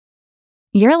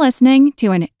You're listening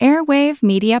to an Airwave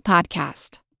Media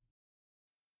Podcast.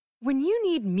 When you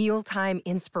need mealtime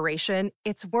inspiration,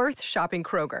 it's worth shopping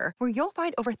Kroger, where you'll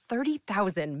find over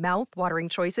 30,000 mouth-watering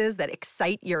choices that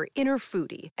excite your inner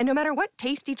foodie. And no matter what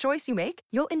tasty choice you make,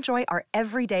 you'll enjoy our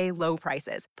everyday low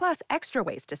prices, plus extra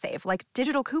ways to save, like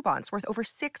digital coupons worth over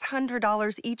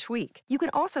 $600 each week. You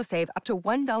can also save up to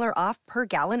 $1 off per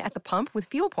gallon at the pump with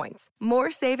fuel points.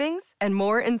 More savings and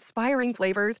more inspiring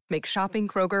flavors make shopping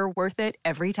Kroger worth it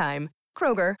every time.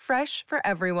 Kroger, fresh for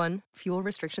everyone. Fuel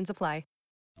restrictions apply.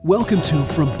 Welcome to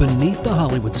From Beneath the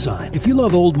Hollywood Sign. If you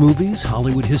love old movies,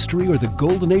 Hollywood history, or the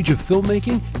golden age of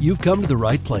filmmaking, you've come to the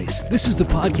right place. This is the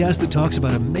podcast that talks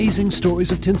about amazing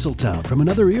stories of Tinseltown from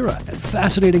another era and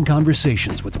fascinating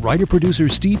conversations with writer-producer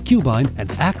Steve Cubine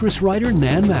and actress-writer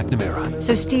Nan McNamara.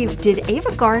 So, Steve, did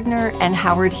Ava Gardner and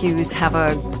Howard Hughes have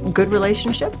a good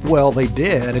relationship? Well, they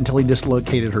did until he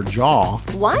dislocated her jaw.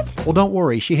 What? Well, don't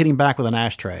worry. She hit him back with an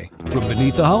ashtray. From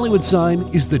Beneath the Hollywood Sign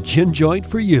is the gin joint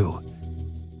for you.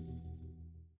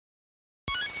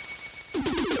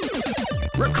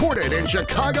 Recorded in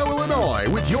Chicago, Illinois,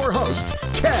 with your hosts,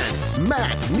 Ken,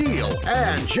 Matt, Neil,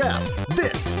 and Jeff.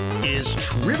 This is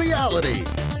Triviality.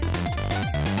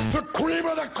 The cream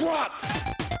of the crop!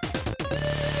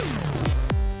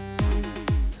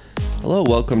 Hello,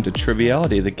 welcome to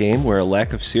Triviality, the game where a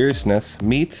lack of seriousness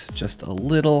meets just a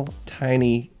little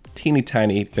teeny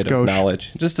tiny bit of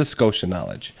knowledge. Just a skosh of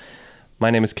knowledge.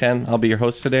 My name is Ken. I'll be your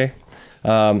host today.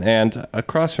 And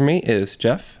across from me is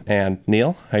Jeff and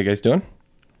Neil. How you guys doing?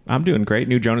 I'm doing great.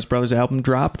 New Jonas Brothers album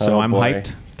dropped, so I'm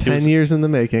hyped. 10 years in the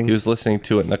making. He was listening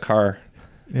to it in the car.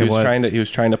 He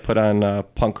was trying to put on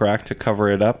punk rock to cover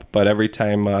it up, but every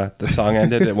time the song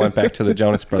ended, it went back to the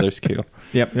Jonas Brothers cue.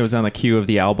 Yep, it was on the cue of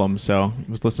the album, so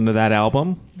I was listening to that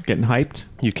album, getting hyped.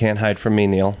 You can't hide from me,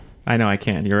 Neil. I know I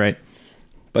can. You're right.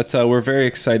 But we're very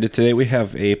excited today. We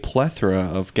have a plethora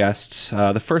of guests,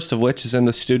 the first of which is in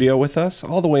the studio with us,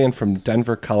 all the way in from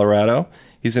Denver, Colorado.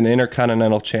 He's an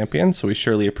Intercontinental champion, so we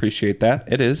surely appreciate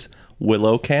that. It is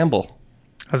Willow Campbell.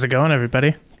 How's it going,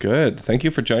 everybody? Good. Thank you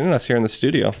for joining us here in the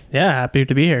studio. Yeah, happy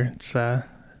to be here.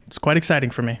 It's quite exciting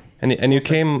for me. And you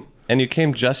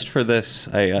came just for this,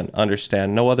 I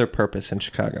understand. No other purpose in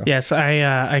Chicago. Yes,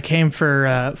 I came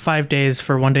for 5 days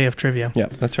for 1 day of trivia. Yeah,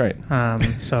 that's right.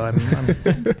 So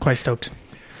I'm quite stoked.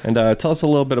 And tell us a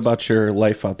little bit about your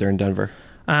life out there in Denver.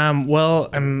 Well,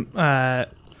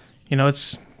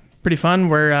 it's pretty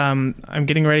fun. I'm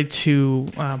getting ready to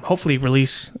hopefully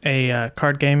release a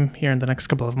card game here in the next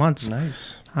couple of months.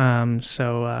 Nice. Looking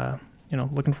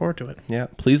forward to it. Yeah,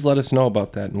 please let us know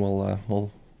about that, and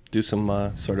we'll do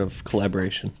some sort of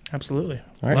collaboration. Absolutely.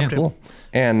 All right, cool.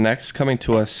 And next, coming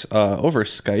to us over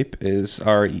Skype, is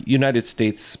our United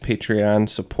States Patreon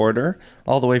supporter,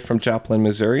 all the way from Joplin,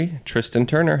 Missouri, Tristan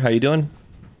Turner. How you doing?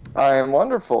 I am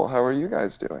wonderful. How are you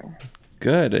guys doing?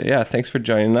 Good. Yeah, thanks for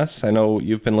joining us. I know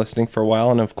you've been listening for a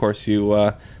while, and of course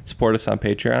you support us on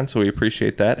Patreon, so we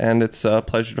appreciate that, and it's a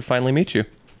pleasure to finally meet you.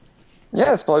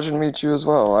 Yeah, it's a pleasure to meet you as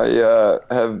well.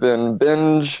 I have been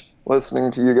binge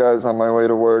listening to you guys on my way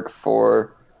to work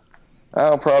for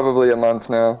probably a month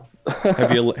now.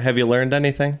 Have you learned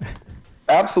anything?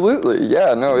 Absolutely.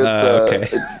 Yeah. No.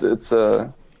 It's okay.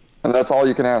 And that's all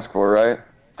you can ask for, right?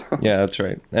 Yeah, that's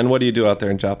right. And what do you do out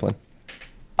there in Joplin?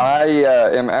 I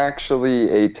am actually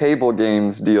a table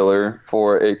games dealer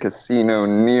for a casino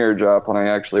near Joplin. I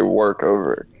actually work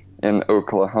over in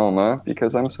Oklahoma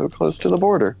because I'm so close to the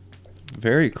border.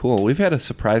 Very cool. We've had a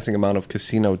surprising amount of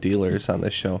casino dealers on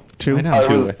this show. Two,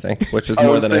 I think, which is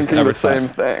more than I ever thought. I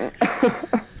was thinking the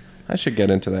same thing. I should get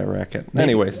into that racket.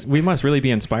 Anyways. We must really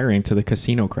be inspiring to the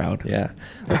casino crowd. Yeah.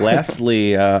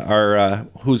 Lastly, our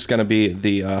who's going to be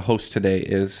the host today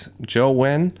is Joe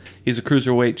Nguyen. He's a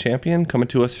cruiserweight champion coming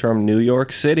to us from New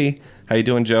York City. How you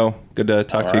doing, Joe? Good to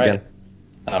talk to you again.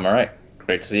 I'm all right.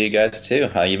 Great to see you guys, too.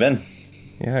 How you been?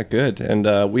 Yeah, good.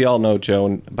 And we all know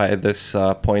Joe by this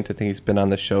point. I think he's been on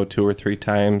the show 2 or 3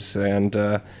 times, and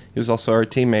he was also our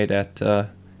teammate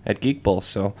at Geek Bowl.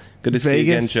 So good to see you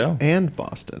again, Joe.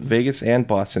 Vegas and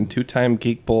Boston. 2-time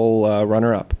Geek Bowl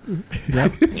runner-up.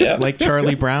 Yep. Yeah. Like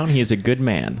Charlie Brown, he is a good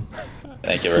man.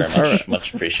 Thank you very much.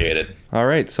 Much appreciated. All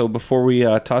right. So before we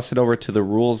toss it over to the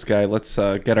rules guy, let's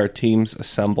get our teams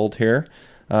assembled here.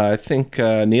 I think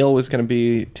Neil was going to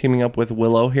be teaming up with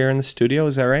Willow here in the studio.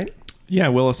 Is that right? Yeah,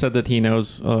 Willow said that he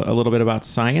knows a little bit about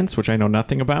science, which I know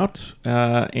nothing about.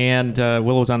 And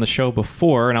Willow was on the show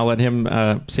before, and I'll let him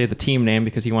say the team name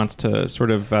because he wants to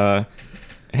sort of have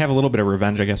a little bit of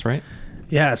revenge, I guess, right?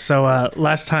 Yeah, so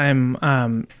last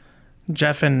time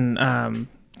Jeff and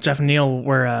Neil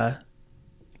were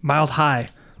mild high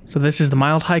So this is the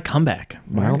Mild High Comeback.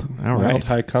 Mild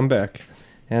High Comeback.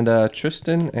 And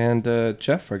Tristan and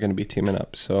Jeff are going to be teaming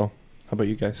up. So how about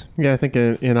you guys? Yeah, I think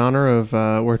in honor of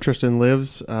where Tristan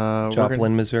lives.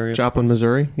 Joplin, Missouri. Joplin,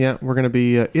 Missouri. Yeah, we're going to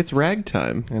be It's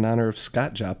Ragtime. In honor of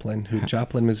Scott Joplin, who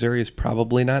Joplin, Missouri is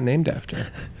probably not named after.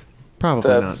 Probably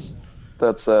not.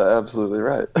 That's absolutely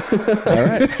right. All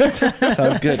right.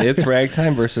 Sounds good. It's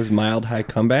Ragtime versus Mild High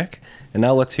Comeback. And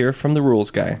now let's hear from the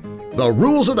rules guy. The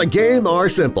rules of the game are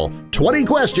simple. 20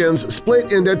 questions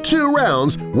split into 2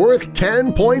 rounds worth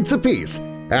 10 points apiece.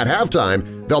 At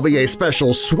halftime, there'll be a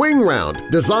special swing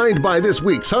round designed by this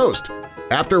week's host.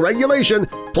 After regulation,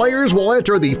 players will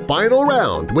enter the final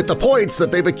round with the points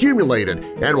that they've accumulated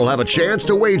and will have a chance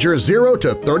to wager 0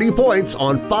 to 30 points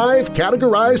on 5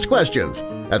 categorized questions.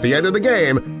 At the end of the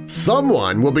game,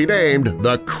 someone will be named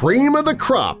the cream of the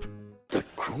crop. The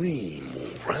cream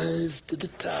will rise to the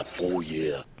top, oh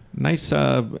yeah. Nice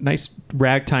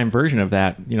ragtime version of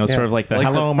that. Sort of like the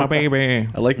hello, my baby.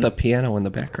 I like the piano in the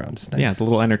background. It's nice. Yeah, the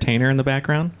little entertainer in the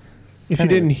background. If you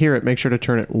didn't hear it, make sure to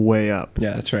turn it way up.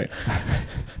 Yeah, that's right.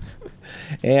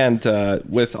 And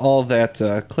with all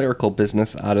that clerical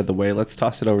business out of the way, let's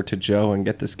toss it over to Joe and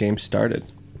get this game started.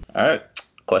 All right.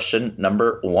 Question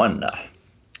number 1.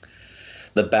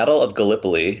 The Battle of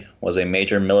Gallipoli was a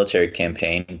major military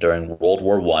campaign during World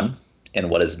War I in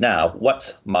what is now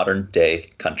what modern-day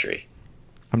country?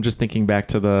 I'm just thinking back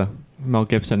to the Mel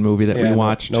Gibson movie that we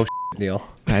watched. No Neil.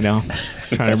 I know.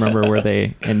 Trying to remember where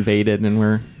they invaded and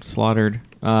were slaughtered.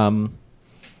 I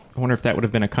wonder if that would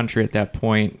have been a country at that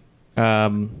point.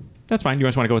 That's fine. You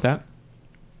guys want to go with that?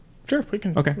 Sure, we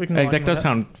can. Okay, that does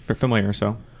sound familiar.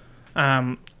 So,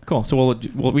 cool. So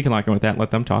we can lock in with that and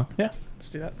let them talk. Yeah, let's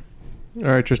do that. All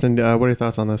right, Tristan. What are your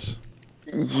thoughts on this?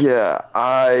 Yeah,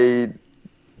 I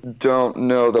don't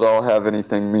know that I'll have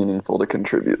anything meaningful to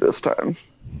contribute this time.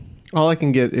 All I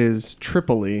can get is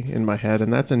Tripoli in my head,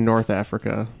 and that's in North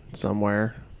Africa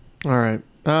somewhere. All right.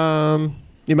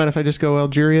 You mind if I just go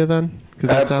Algeria then? Because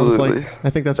that sounds like I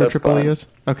think that's where Tripoli is.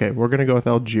 Okay, we're gonna go with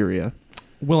Algeria.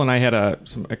 Will and I had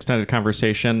some extended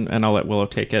conversation, and I'll let Willow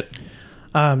take it.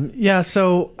 Yeah.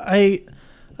 So I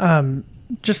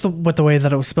just with the way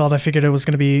that it was spelled, I figured it was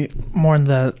going to be more in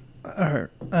the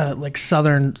like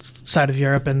southern side of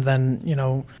Europe, and then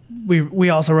we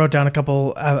also wrote down a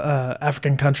couple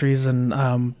African countries,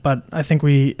 and but I think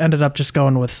we ended up just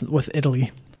going with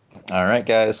Italy. All right,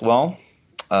 guys. Well,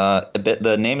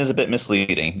 the name is a bit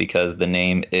misleading because the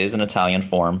name is an Italian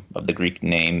form of the Greek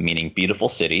name meaning beautiful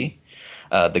city.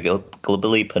 The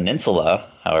Gallipoli Peninsula,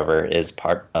 however, is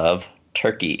part of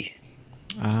Turkey.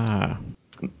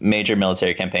 Major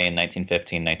military campaign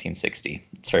 1915-1960,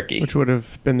 Turkey. Which would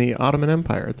have been the Ottoman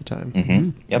Empire at the time.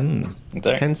 Mm-hmm. Yep.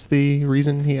 Exactly. Hence the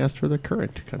reason he asked for the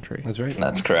current country. That's right.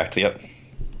 That's correct, yep.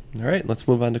 All right, let's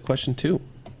move on to question 2.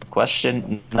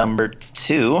 Question number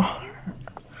 2.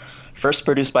 First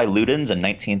produced by Ludens in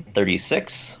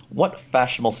 1936, what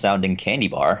fashionable-sounding candy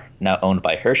bar, now owned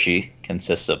by Hershey,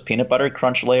 consists of peanut butter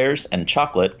crunch layers and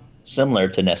chocolate, similar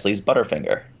to Nestle's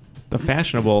Butterfinger? The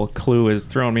fashionable clue is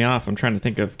throwing me off. I'm trying to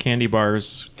think of candy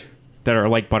bars that are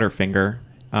like Butterfinger.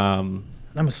 I'm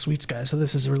a sweets guy, so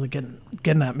this is really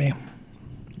getting at me.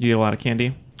 You eat a lot of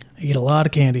candy? I eat a lot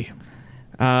of candy.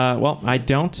 Well, I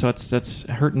don't, so that's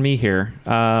hurting me here.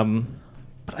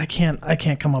 But I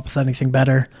can't come up with anything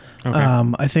better. Okay.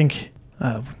 I think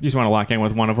you just want to lock in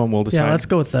with one of them. We'll decide. Yeah, let's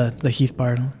go with the Heath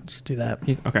bar. Let's do that.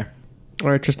 Okay. All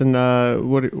right, Tristan.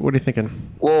 What are you thinking?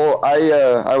 Well,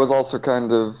 I was also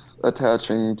kind of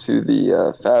attaching to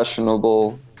the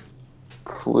fashionable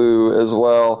clue as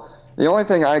well. The only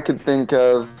thing I could think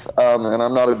of, and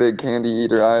I'm not a big candy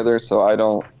eater either, so I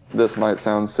don't. This might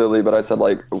sound silly, but I said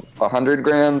like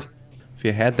 $100,000. If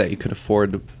you had that, you could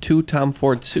afford 2 Tom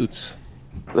Ford suits.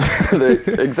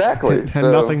 Exactly. And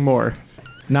nothing more.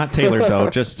 Not tailored though,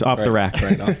 just off the rack.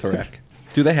 Right off the rack.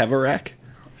 Do they have a rack?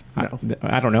 No.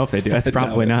 I don't know if they do. That's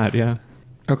probably not. Yeah.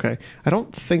 Okay. I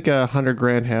don't think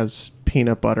 $100,000 has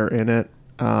peanut butter in it.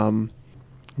 I'm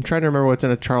trying to remember what's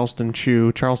in a Charleston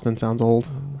chew. Charleston sounds old.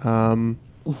 And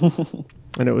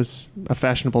it was a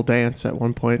fashionable dance at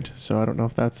one point, so I don't know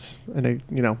if that's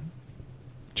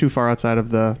too far outside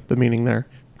of the meaning there.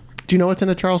 Do you know what's in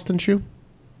a Charleston chew?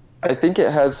 I think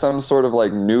it has some sort of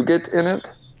like nougat in it,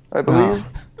 I believe.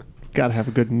 Gotta have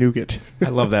a good nougat. I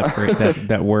love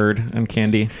that word and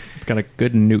candy. It's got a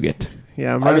good nougat.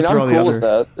 Yeah, I'm cool with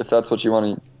that if that's what you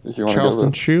want to. If you want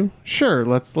Charleston to go chew, sure.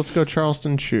 Let's go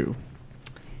Charleston chew.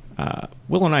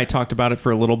 Willow and I talked about it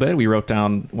for a little bit. We wrote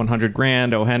down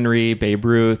 $100,000, O. Henry, Babe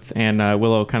Ruth, and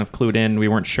Willow kind of clued in. We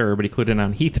weren't sure, but he clued in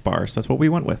on Heath bar, so that's what we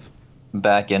went with.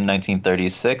 Back in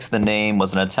 1936, the name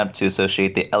was an attempt to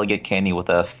associate the elegant candy with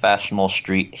a fashionable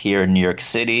street here in New York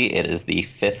City. It is the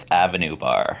Fifth Avenue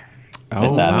Bar.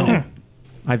 Fifth Avenue.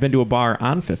 I've been to a bar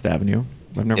on Fifth Avenue.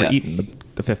 I've never eaten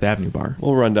the Fifth Avenue bar.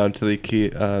 We'll run down to the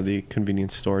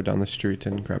convenience store down the street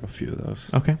and grab a few of those.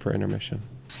 Okay. For intermission.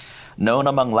 Known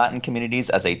among Latin communities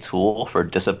as a tool for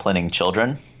disciplining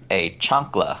children, a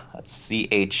chancla, that's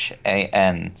chancla,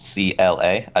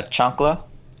 a chancla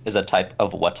is a type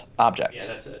of what object? Yeah,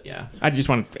 that's it. Yeah. I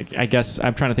guess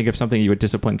I'm trying to think of something you would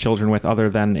discipline children with other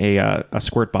than a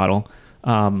squirt bottle.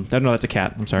 No, that's a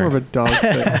cat. I'm sorry. More of a dog,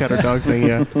 cat or dog thing,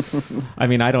 yeah. I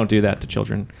mean, I don't do that to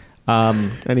children.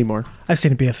 Anymore. I've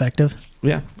seen it be effective.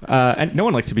 Yeah. And no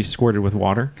one likes to be squirted with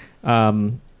water. I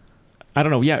don't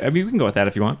know. Yeah, I mean, we can go with that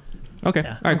if you want. Okay. Yeah,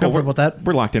 all right, I'm cool. comfortable with that.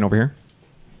 We're locked in over here.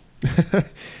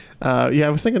 Yeah, I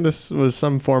was thinking this was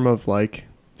some form of like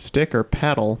stick or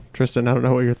paddle. Tristan, I don't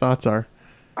know what your thoughts are.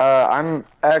 I'm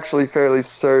actually fairly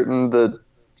certain the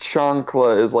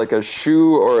chancla is like a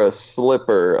shoe or a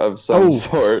slipper of some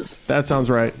sort. That sounds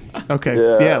right. Okay.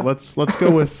 Yeah, let's go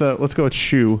with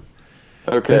shoe.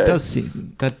 Okay.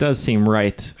 That does seem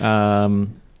right.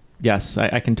 Yes,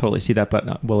 I can totally see that,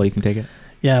 but Willow, you can take it.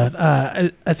 Yeah,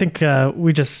 I think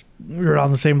we were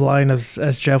on the same line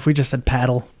as Jeff. We just said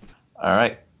paddle. All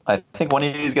right. I think one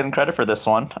of you is getting credit for this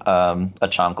one. A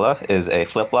chancla is a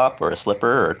flip-flop or a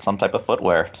slipper or some type of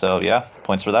footwear. So, yeah,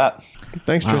 points for that.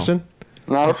 Thanks, Tristan.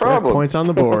 Not a problem. Points on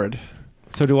the board.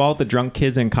 So do all the drunk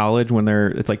kids in college when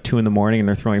it's like 2 a.m. and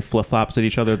they're throwing flip-flops at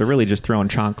each other, they're really just throwing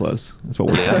chanclas. That's what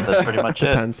we're saying. Yeah, that's pretty much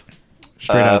Depends.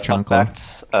 Straight out of Fun chancla.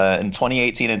 fact, in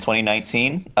 2018 and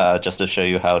 2019, just to show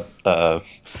you how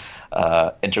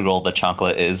integral the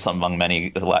chancla is among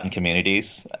many Latin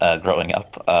communities growing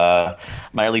up,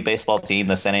 minor league baseball team,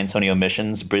 the San Antonio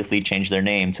Missions, briefly changed their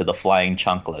name to the Flying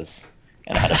Chanclas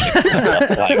and had a picture of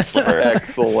the flying slipper.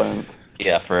 Excellent.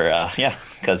 Yeah,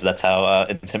 because that's how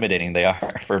intimidating they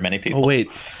are for many people. Oh wait,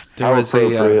 How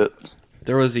appropriate.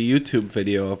 there was a YouTube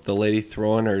video of the lady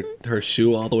throwing her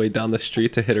shoe all the way down the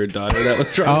street to hit her daughter that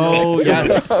was drunk. Oh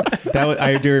yes,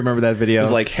 I do remember that video. It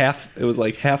was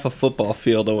like half a football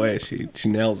field away. She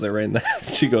nails it right in that.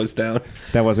 She goes down.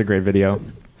 That was a great video.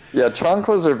 Yeah,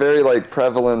 chanclas are very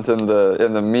prevalent in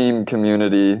the meme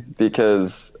community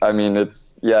because I mean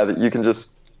you can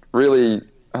just really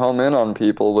home in on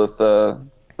people with a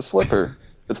slipper.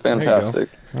 It's fantastic.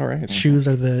 All right. Shoes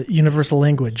are the universal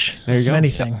language. There you go. Many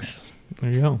things. There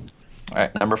you go. All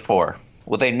right, number 4.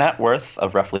 With a net worth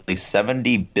of roughly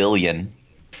 $70 billion,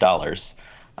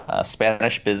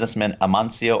 Spanish businessman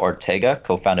Amancio Ortega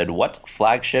co-founded what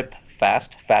flagship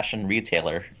fast fashion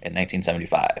retailer in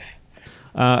 1975?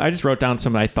 I just wrote down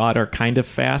some that I thought are kind of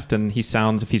fast, and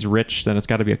if he's rich, then it's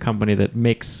got to be a company that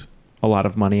makes a lot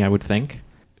of money, I would think.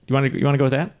 You want to go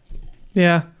with that?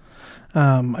 Yeah.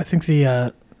 I think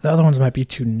the other ones might be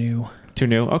too new. Too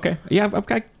new? Okay. Yeah, I'm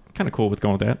kind of cool with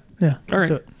going with that. Yeah. All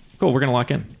right. Cool. We're going to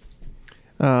lock in.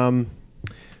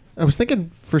 I was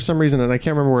thinking for some reason, and I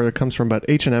can't remember where it comes from, but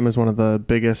H&M is one of the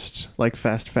biggest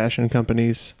fast fashion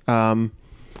companies. I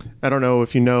don't know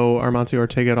if you know Amancio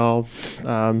Ortega at all,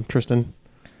 Tristan.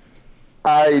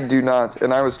 I do not,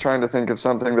 and I was trying to think of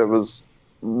something that was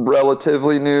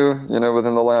relatively new,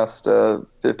 within the last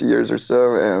 50 years or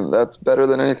so, and that's better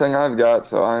than anything I've got,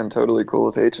 so I am totally cool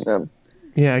with H&M.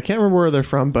 Yeah, I can't remember where they're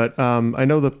from, but I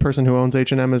know the person who owns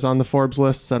H&M is on the Forbes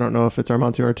lists. I don't know if it's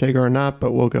Amancio Ortega or not,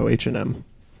 but we'll go H&M.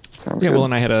 Sounds good. Will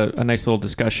and I had a nice little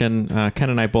discussion.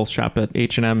 Ken and I both shop at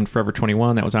H&M and Forever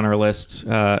 21. That was on our list.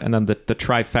 And then the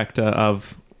trifecta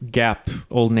of Gap,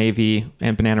 Old Navy,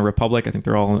 and Banana Republic. I think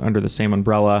they're all under the same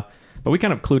umbrella. But we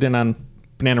kind of clued in on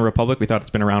Banana Republic. We thought it's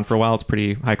been around for a while. It's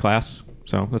pretty high class.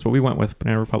 So that's what we went with,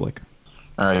 Banana Republic.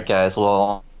 All right, guys.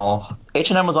 Well,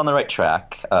 H&M was on the right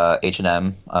track.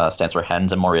 H&M stands for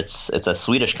Hens and Moritz. It's a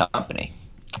Swedish company.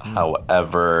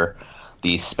 However,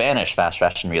 the Spanish fast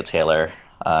fashion retailer,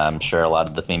 I'm sure a lot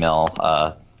of the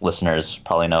female listeners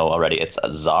probably know already, it's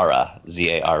Zara,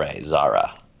 Z-A-R-A,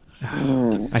 Zara.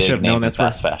 I should have known that's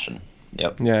fast fashion.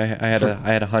 Yep. Yeah, I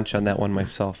had a hunch on that one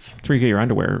myself. That's where you get your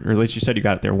underwear, or at least you said you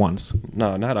got it there once.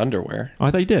 No, not underwear. Oh,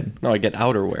 I thought you did. No, I get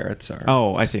outerwear at Zara.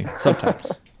 Oh, I see.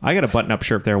 Sometimes. I got a button-up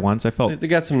shirt there once. I felt they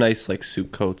got some nice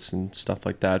suit coats and stuff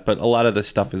like that, but a lot of the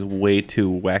stuff is way too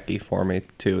wacky for me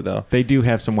too, though. They do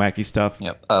have some wacky stuff.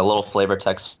 Yep. A little flavor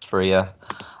text for you.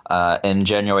 In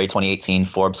January 2018,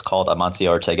 Forbes called Amancio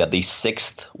Ortega the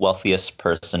 6th wealthiest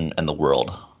person in the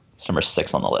world. It's number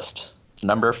 6 on the list.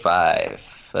 Number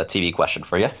 5, a TV question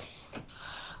for you.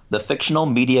 The fictional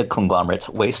media conglomerate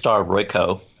Waystar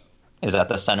Royco is at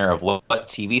the center of what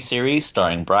TV series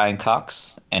starring Brian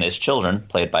Cox and his children,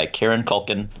 played by Kieran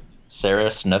Culkin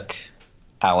Sarah Snook,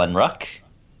 Alan Ruck,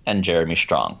 and Jeremy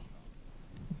Strong.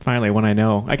 Finally, one I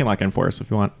know. I can lock in for us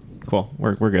if you want. Cool.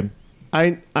 We're good.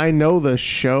 I know the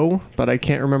show, but I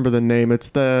can't remember the name. It's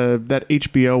that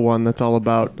HBO one that's all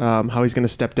about how he's going to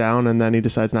step down and then he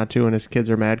decides not to, and his kids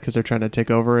are mad because they're trying to take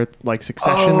over it, like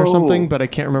Succession or something. But I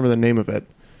can't remember the name of it.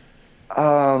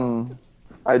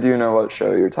 I do know what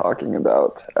show you're talking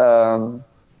about.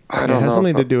 It has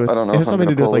something to do with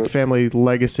like family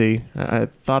legacy. I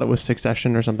thought it was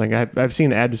Succession or something. I've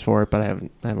seen ads for it, but I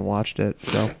haven't watched it.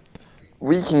 So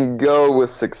we can go with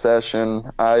Succession.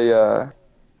 I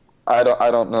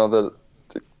don't know that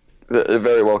it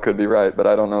very well could be right, but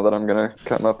I don't know that I'm gonna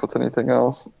come up with anything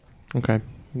else. Okay,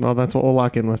 well that's what we'll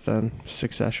lock in with then.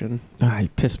 Succession. You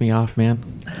pissed me off, man.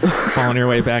 Falling your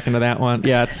way back into that one.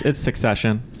 Yeah, it's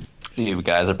Succession. You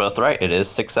guys are both right. It is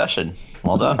Succession.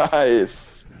 Well done.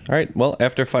 Nice. All right. Well,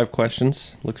 after 5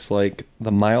 questions, looks like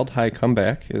the Mild High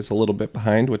Comeback is a little bit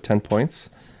behind with 10 points.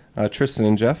 Tristan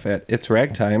and Jeff at It's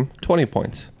Ragtime, 20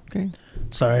 points. Okay.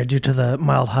 Sorry, due to the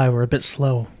mild high, we're a bit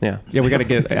slow. Yeah, we got to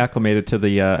get acclimated to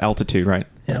the altitude, right?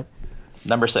 Yep.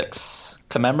 Number 6.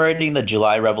 Commemorating the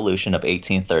July Revolution of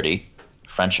 1830,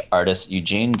 French artist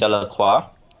Eugène Delacroix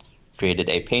created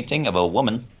a painting of a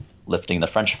woman lifting the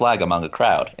French flag among a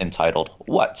crowd entitled,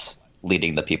 What?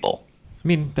 Leading the People. I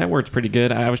mean, that word's pretty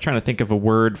good. I was trying to think of a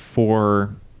word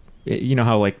for, you know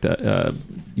how like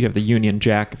you have the Union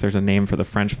Jack if there's a name for the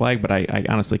French flag, but I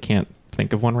honestly can't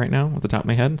think of one right now off the top of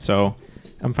my head, so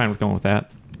I'm fine with going with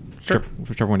that. Sure.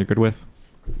 Whichever one you're good with.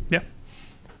 Yeah.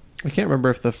 I can't remember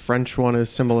if the French one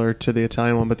is similar to the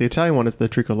Italian one, but the Italian one is the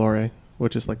tricolore,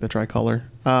 which is like the tricolor.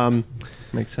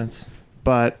 Makes sense.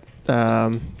 But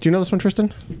do you know this one,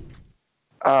 Tristan?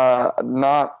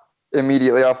 Not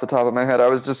immediately off the top of my head. I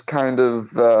was just kind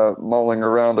of mulling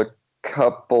around a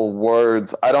couple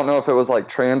words. I don't know if it was like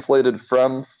translated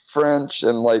from French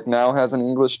and like now has an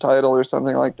English title or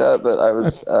something like that, but I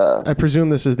was I presume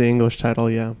this is the English title.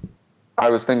 Yeah, I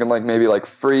was thinking like maybe like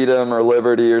freedom or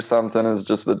liberty or something is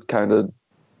just the kind of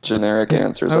generic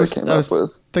answers I came up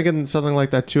with. Thinking something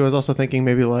like that too. I was also thinking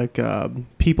maybe like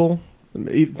people.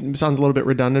 It sounds a little bit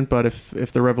redundant, but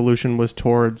if the revolution was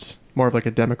towards more of like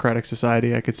a democratic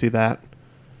society, I could see that.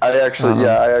 I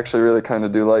actually really kind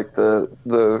of do like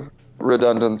the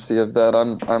redundancy of that.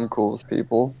 I'm cool with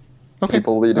people. Okay.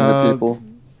 People leading the people.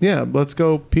 Yeah, let's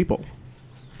go people.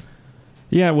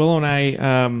 Yeah, Willow and I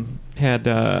had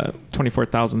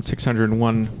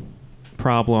 24,601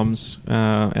 problems,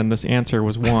 and this answer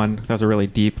was 1. That was a really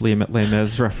deep Les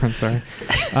Mis reference, sorry.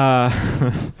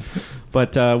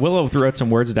 But Willow threw out some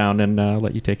words down and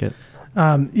let you take it.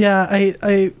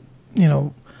 I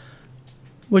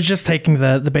was just taking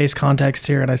the base context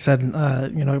here, and I said,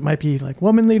 it might be like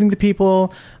woman leading the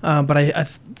people, but I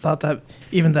thought that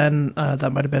even then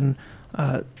that might have been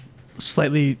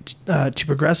slightly too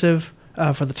progressive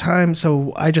for the time,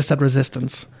 so I just said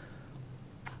resistance.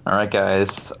 All right,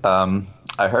 guys.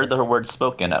 I heard the word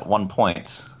spoken at one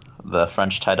point. The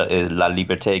French title is La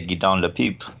Liberté guidant le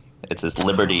peuple. It says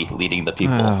liberty leading the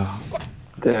people. Oh.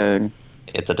 Dang.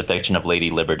 It's a depiction of Lady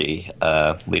Liberty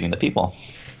leading the people.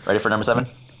 Ready for number 7?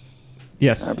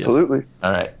 Yes. Absolutely. Yes.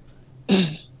 All right.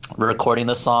 We're recording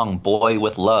the song Boy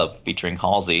with Love featuring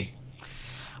Halsey.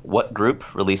 What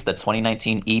group released the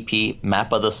 2019 EP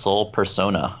Map of the Soul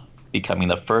Persona, becoming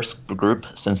the first group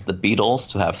since the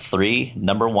Beatles to have 3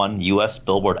 #1 U.S.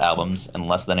 Billboard albums in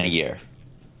less than a year?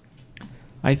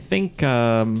 I think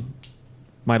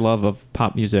my love of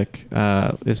pop music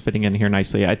is fitting in here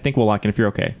nicely. I think we'll lock in if you're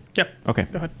okay. Yep. Okay.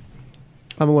 Go ahead.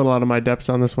 I'm a little out of my depths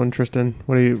on this one, Tristan.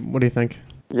 What do you think?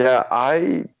 Yeah,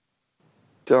 I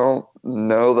don't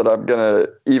know that I'm gonna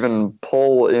even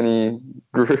pull any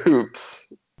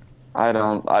groups. I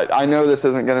know this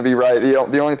isn't gonna be right.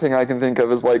 The only thing I can think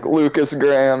of is like Lucas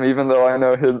Graham, even though I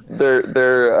know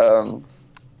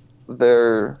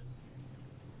their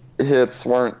hits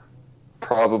weren't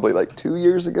probably like 2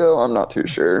 years ago. I'm not too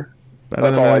sure.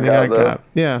 That's all I got.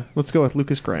 Yeah, let's go with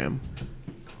Lucas Graham.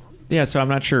 Yeah, so I'm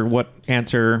not sure what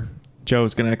answer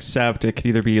Joe's going to accept. It could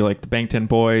either be like the Bangtan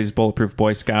Boys, Bulletproof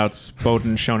Boy Scouts,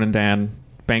 Bowden, Shonen Dan,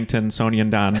 Bangtan, Sonia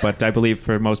and Don, but I believe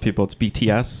for most people it's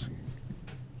BTS.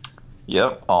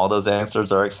 Yep, all those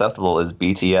answers are acceptable as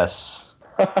BTS.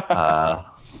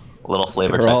 Little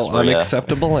flavor They're text all for you.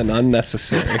 unacceptable and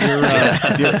unnecessary.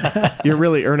 You're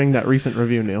really earning that recent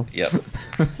review, Neil. Yep.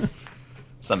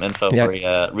 Some info for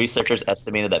you. Researchers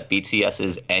estimated that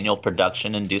BTS's annual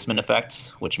production inducement effects,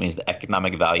 which means the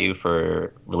economic value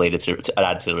related to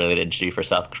the related industry for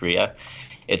South Korea,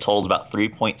 it totals about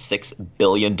 $3.6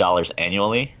 billion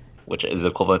annually. which is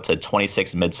equivalent to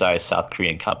 26 mid-sized South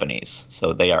Korean companies.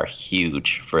 So they are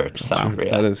huge for South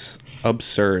Korea. That is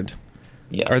absurd.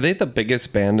 Yeah. Are they the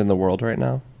biggest band in the world right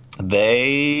now?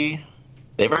 They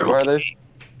very well could be.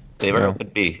 They very well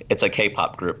could be. It's a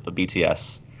K-pop group, the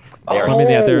BTS.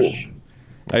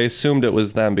 I assumed it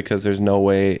was them because there's no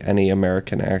way any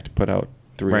American act put out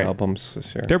 3 albums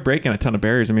this year. They're breaking a ton of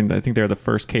barriers. I mean, I think they're the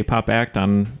first K-pop act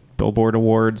on Billboard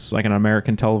Awards, like an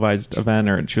American televised event,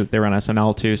 or they were on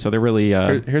SNL too. So they're really.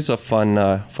 Here's a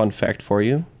fun fact for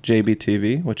you.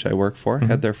 JBTV, which I work for,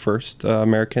 had their first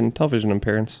American television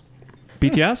appearance.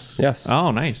 BTS? Yes.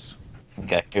 Oh, nice.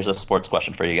 Okay, here's a sports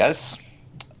question for you guys.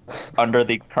 Under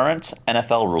the current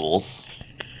NFL rules,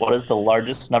 what is the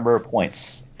largest number of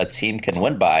points a team can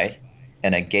win by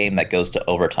in a game that goes to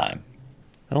overtime?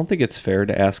 I don't think it's fair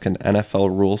to ask an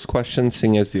NFL rules question,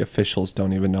 seeing as the officials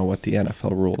don't even know what the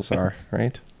NFL rules are,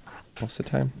 right? Most of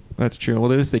the time. That's true.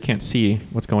 Well, at least they can't see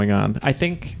what's going on. I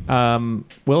think,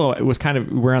 Willow, it was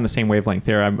we're on the same wavelength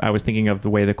there. I was thinking of the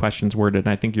way the question's worded,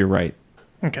 and I think you're right.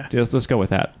 Okay. Let's go with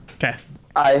that. Okay.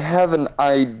 I have an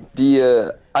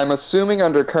idea. I'm assuming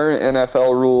under current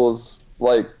NFL rules,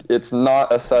 like, it's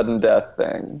not a sudden death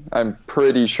thing. I'm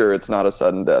pretty sure it's not a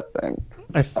sudden death thing.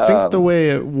 I think the way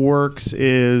it works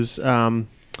is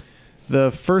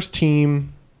the first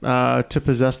team to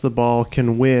possess the ball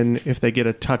can win if they get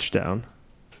a touchdown.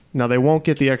 Now, they won't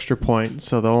get the extra point,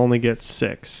 so they'll only get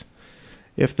 6.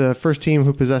 If the first team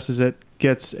who possesses it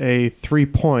gets a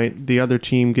 3-point, the other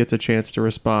team gets a chance to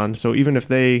respond. So even if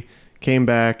they came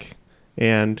back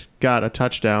and got a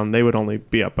touchdown, they would only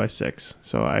be up by 6.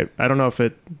 So I don't know if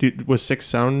was 6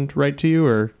 sound right to you,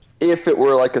 or if it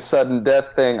were like a sudden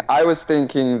death thing. I was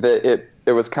thinking that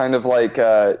it was kind of like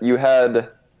you had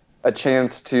a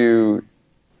chance to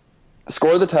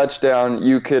score the touchdown.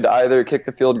 You could either kick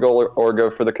the field goal or go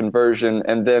for the conversion,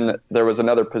 and then there was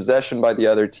another possession by the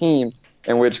other team,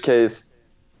 in which case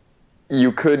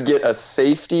you could get a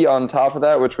safety on top of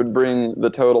that, which would bring the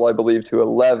total, I believe, to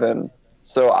 11.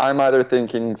 So I'm either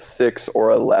thinking 6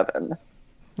 or 11,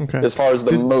 as far as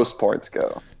the most points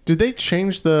go. Did they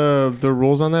change the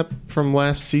rules on that from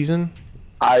last season?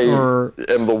 I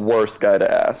am the worst guy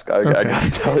to ask. I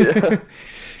gotta tell you.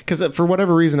 Because for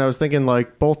whatever reason, I was thinking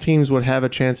like both teams would have a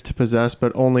chance to possess,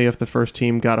 but only if the first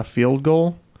team got a field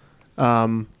goal.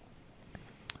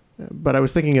 But I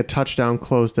was thinking a touchdown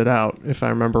closed it out, if I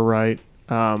remember right.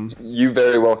 You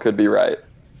very well could be right.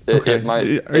 It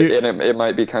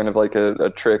might be kind of like a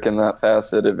trick in that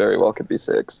facet. It very well could be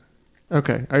 6.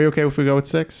 Okay. Are you okay if we go with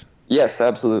 6? Yes,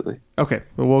 absolutely. Okay,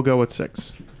 well, we'll go with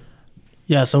 6.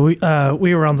 Yeah, so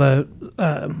we were on the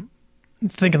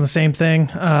thinking the same thing.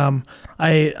 I'm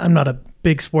not a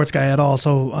big sports guy at all,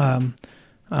 so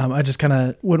I just kind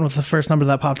of went with the first number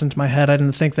that popped into my head. I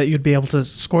didn't think that you'd be able to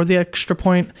score the extra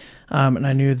point, and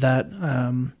I knew that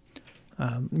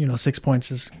 6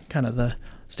 points is kind of the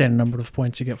standard number of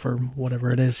points you get for whatever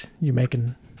it is you make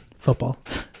in football.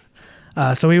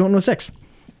 So we went with 6.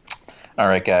 All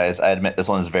right, guys. I admit this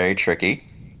one is very tricky.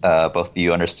 Both of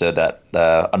you understood that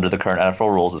under the current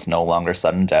NFL rules, it's no longer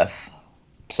sudden death.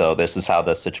 So this is how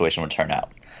the situation would turn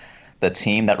out. The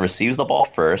team that receives the ball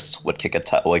first would kick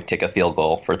a field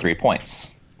goal for 3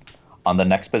 points. On the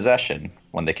next possession,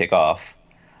 when they kick off,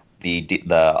 the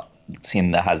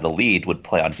team that has the lead would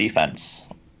play on defense.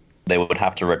 They would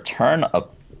have to return a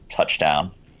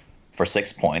touchdown for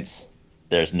 6 points.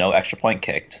 There's no extra point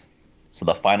kicked. So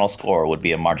the final score would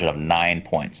be a margin of 9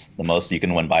 points. The most you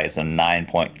can win by is 9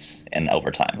 points in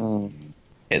overtime.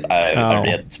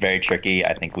 It's very tricky.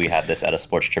 I think we had this at a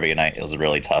sports trivia night. It was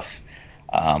really tough.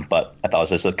 But I thought it was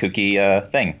just a kooky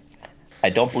thing. I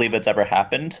don't believe it's ever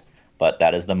happened, but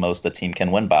that is the most the team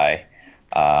can win by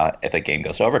if a game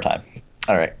goes to overtime.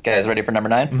 All right, guys, ready for number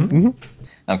 9?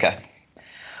 Mm-hmm. Okay.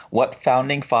 What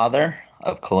founding father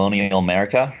of colonial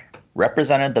America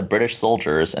represented the British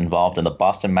soldiers involved in the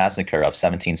Boston Massacre of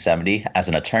 1770 as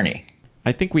an attorney?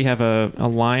 I think we have a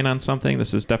line on something.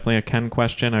 This is definitely a Ken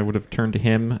question. I would have turned to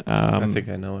him. I think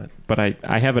I know it. But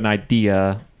I have an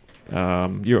idea.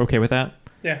 You're okay with that?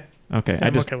 Yeah. Okay. Yeah,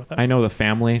 I'm okay with that. I know the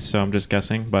family, so I'm just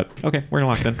guessing. But okay, we're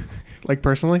locked in. Like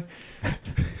personally?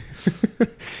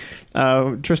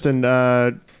 Tristan,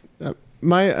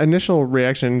 my initial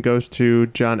reaction goes to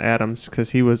John Adams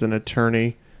because he was an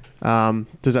attorney.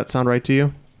 Does that sound right to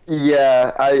you?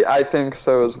 Yeah, I think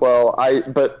so as well.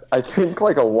 But I think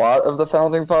like a lot of the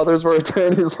founding fathers were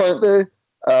attorneys, weren't they?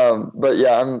 But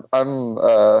yeah,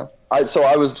 so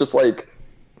I was just like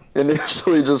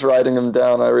initially just writing them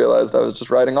down. I realized I was just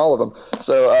writing all of them.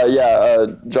 So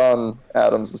John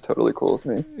Adams is totally cool with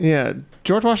me. Yeah,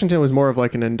 George Washington was more of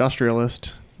like an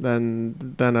industrialist.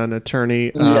 than an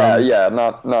attorney.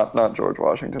 Not George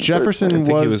Washington. Jefferson I think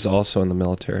he was was also in the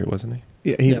military, wasn't he?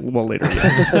 Yeah, well later.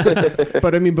 Yeah.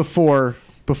 But I mean before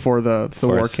the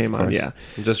war came on. Yeah,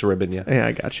 I'm just ribbing you. Yeah,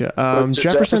 I gotcha.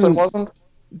 Jefferson wasn't.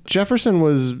 Jefferson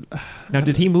was. Now,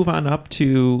 did he move on up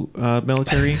to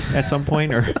military at some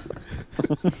point, or?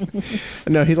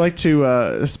 No, he liked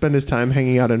to spend his time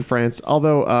hanging out in France.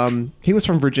 Although he was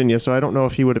from Virginia, so I don't know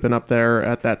if he would have been up there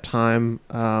at that time.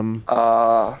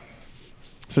 So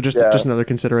just another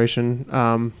consideration.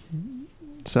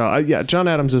 John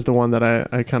Adams is the one that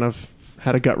I kind of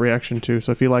had a gut reaction to.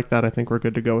 So if you like that, I think we're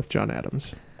good to go with John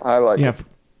Adams. I like it.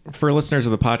 For listeners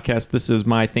of the podcast, this is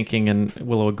my thinking, and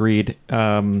Willow agreed.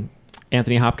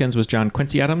 Anthony Hopkins was John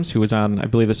Quincy Adams, who was on, I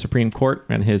believe, the Supreme Court,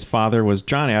 and his father was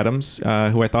John Adams,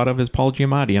 who I thought of as Paul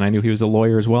Giamatti, and I knew he was a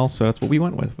lawyer as well, so that's what we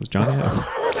went with, was John Adams.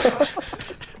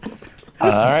 All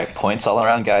right, points all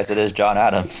around, guys. It is John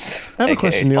Adams. I have a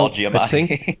question, Neil. Paul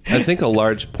Giamatti. I think a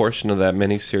large portion of that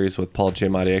miniseries with Paul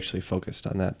Giamatti actually focused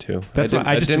on that too.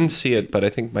 I didn't see it, but I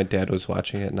think my dad was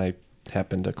watching it, and I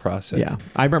happened across it. Yeah,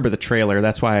 I remember the trailer.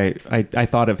 That's why I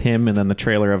thought of him, and then the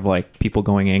trailer of like people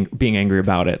being angry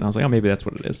about it, and I was like, oh, maybe that's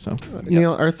what it is. So,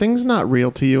 Neil, are things not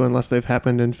real to you unless they've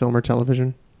happened in film or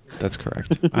television? That's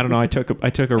correct. I don't know. I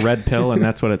took a red pill, and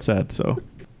that's what it said. So.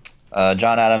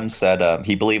 John Adams said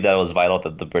he believed that it was vital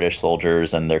that the British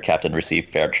soldiers and their captain receive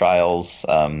fair trials.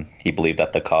 He believed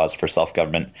that the cause for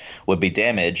self-government would be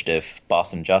damaged if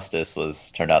Boston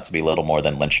Justice turned out to be little more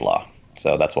than lynch law.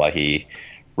 So that's why he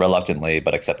reluctantly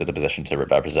but accepted the position to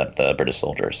represent the British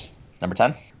soldiers. Number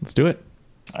 10. Let's do it.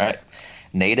 All right.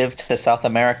 Native to South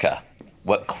America.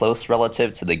 What close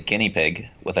relative to the guinea pig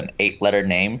with an 8-letter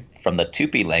name from the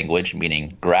Tupi language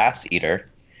meaning grass eater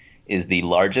is the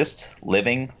largest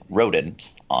living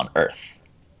rodent on Earth?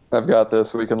 I've got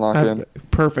this. We can lock in.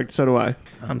 Perfect. So do I.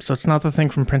 So it's not the thing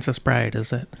from Princess Bride,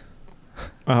 is it?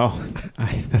 Oh,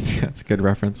 that's a good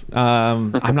reference.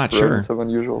 I'm not sure. Rodents of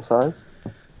unusual size.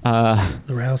 The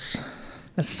Rouse.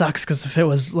 That sucks because if it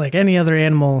was like any other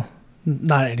animal,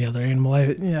 not any other animal,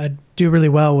 I do really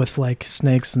well with like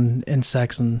snakes and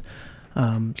insects and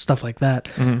stuff like that.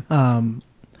 Mm-hmm.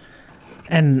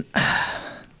 And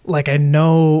like I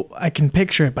know I can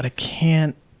picture it, but I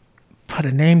can't put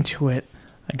a name to it.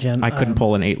 Again, I couldn't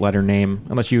pull an 8-letter name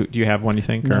unless do you have one, you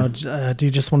think? No. Do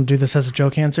you just want to do this as a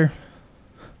joke answer?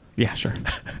 Yeah, sure.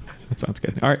 That sounds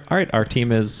good. All right. Our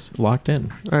team is locked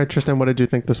in. All right, Tristan, what did you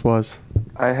think this was?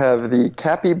 I have the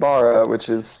capybara, which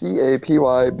is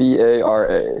Capybara,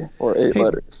 or 8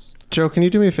 letters. Joe, can you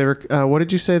do me a favor? What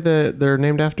did you say that they're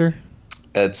named after?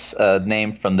 It's a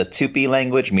name from the Tupi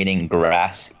language meaning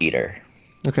grass eater.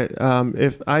 Okay.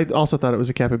 If I also thought it was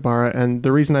a capybara, and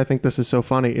the reason I think this is so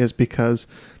funny is because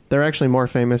they're actually more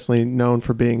famously known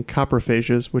for being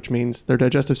coprophages, which means their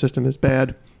digestive system is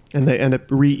bad, and they end up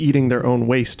re-eating their own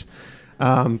waste.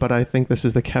 But I think this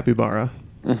is the capybara.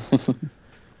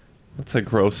 That's a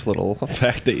gross little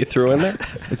fact that you threw in there.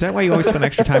 Is that why you always spend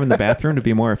extra time in the bathroom to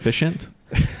be more efficient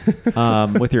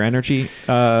with your energy?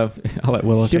 I'll let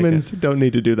Willow take it. Humans don't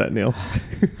need to do that, Neil.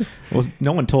 Well,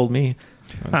 no one told me.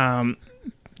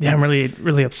 Yeah, I'm really,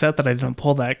 really upset that I didn't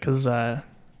pull that because,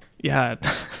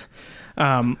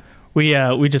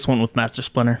 we just went with Master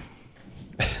Splinter.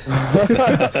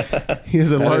 He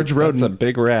is a large rodent. That's a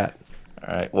big rat.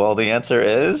 All right. Well, the answer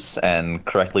is, and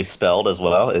correctly spelled as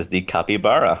well, is the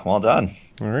capybara. Well done.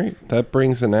 All right. That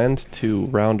brings an end to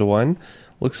round 1.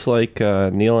 Looks like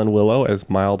Neil and Willow, as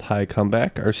mild high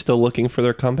comeback, are still looking for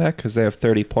their comeback because they have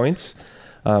 30 points.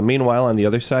 Meanwhile, on the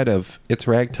other side of It's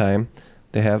Ragtime,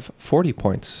 they have 40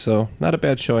 points. So not a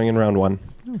bad showing in round 1.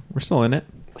 We're still in it.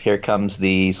 Here comes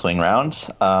the swing round.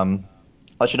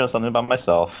 Let you know something about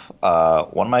myself.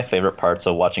 One of my favorite parts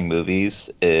of watching movies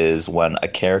is when a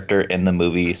character in the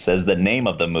movie says the name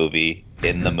of the movie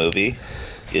in the movie.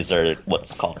 Is there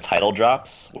what's called title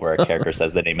drops, where a character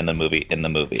says the name in the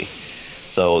movie.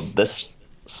 So this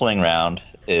swing round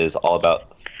is all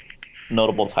about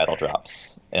notable title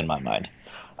drops in my mind.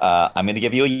 I'm going to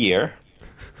give you a year.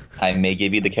 I may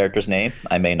give you the character's name.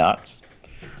 I may not.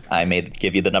 I may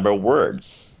give you the number of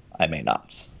words. I may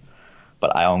not.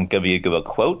 But I'll give you a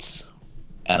quote,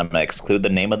 and I'm going to exclude the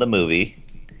name of the movie,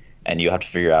 and you have to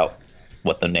figure out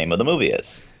what the name of the movie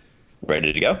is.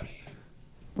 Ready to go?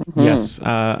 Mm-hmm. Yes,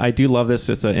 I do love this.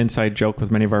 It's an inside joke with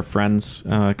many of our friends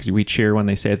because we cheer when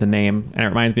they say the name. And it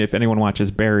reminds me, if anyone watches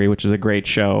Barry, which is a great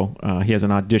show, he has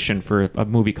an audition for a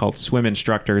movie called Swim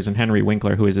Instructors, and Henry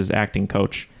Winkler, who is his acting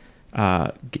coach,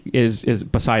 is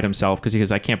beside himself because he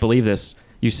goes, I can't believe this.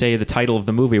 You say the title of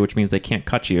the movie, which means they can't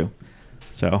cut you.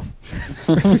 So,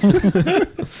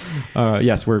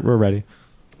 yes, we're ready.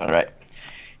 All right.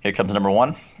 Here comes number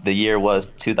 1. The year was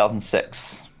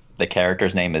 2006. The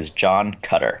character's name is John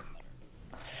Cutter.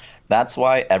 That's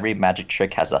why every magic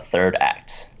trick has a third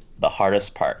act. The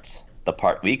hardest part. The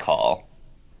part we call...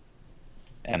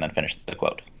 And then finish the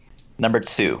quote. Number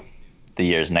 2. The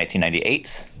year is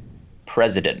 1998.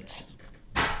 President.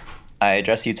 I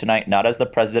address you tonight not as the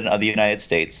President of the United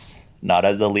States, not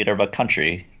as the leader of a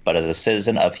country, but as a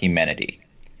citizen of humanity.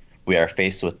 We are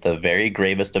faced with the very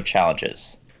gravest of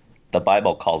challenges. The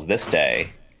Bible calls this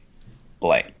day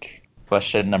blank.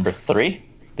 Question number 3.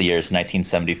 The year is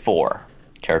 1974.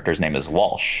 Character's name is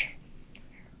Walsh.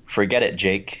 Forget it,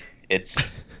 Jake.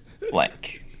 It's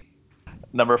blank.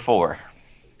 Number 4.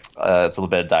 It's a little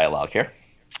bit of dialogue here.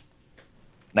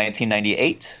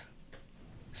 1998.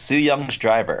 Sue Young's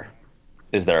driver.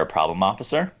 Is there a problem,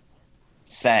 officer?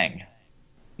 Sang.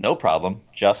 No problem,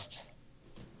 just...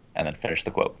 And then finish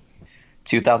the quote.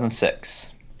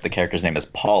 2006. The character's name is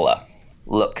Paula.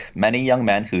 Look, many young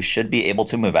men who should be able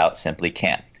to move out simply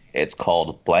can't. It's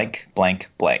called blank, blank,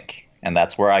 blank. And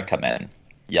that's where I come in.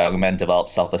 Young men develop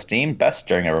self-esteem best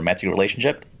during a romantic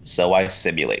relationship, so I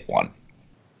simulate one.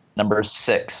 Number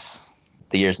 6.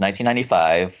 The year's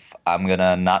 1995. I'm going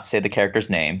to not say the character's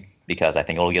name because I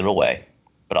think it'll give it away,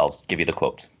 but I'll give you the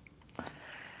quote.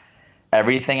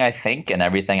 Everything I think and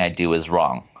everything I do is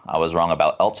wrong. I was wrong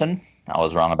about Elton. I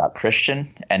was wrong about Christian.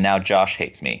 And now Josh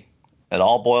hates me. It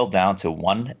all boiled down to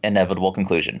one inevitable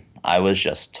conclusion. I was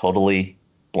just totally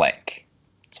blank.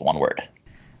 It's one word.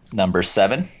 Number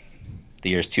 7. The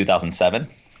year's 2007.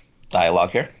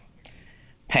 Dialogue here.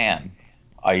 Pam,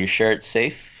 are you sure it's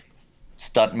safe?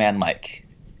 Stuntman Mike,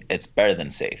 it's better than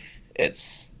safe.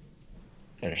 It's...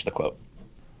 Finish the quote.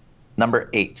 Number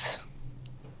 8.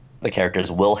 The character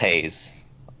is Will Hayes.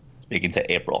 Speaking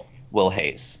to April. Will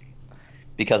Hayes.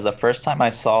 Because the first time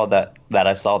I saw that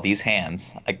I saw these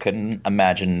hands, I couldn't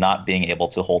imagine not being able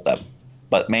to hold them.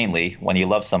 But mainly, when you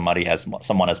love someone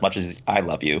as much as I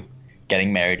love you,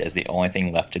 getting married is the only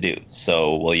thing left to do.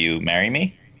 So, will you marry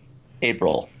me?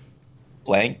 April.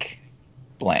 Blank.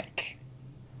 Blank.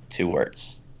 2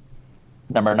 words.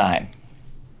 Number 9.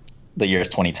 The year is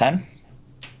 2010.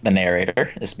 The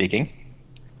narrator is speaking.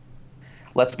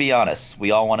 Let's be honest.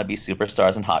 We all want to be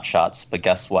superstars and hotshots, but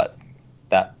guess what?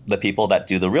 That the people that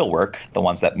do the real work, the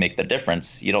ones that make the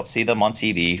difference, you don't see them on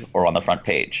TV or on the front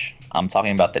page. I'm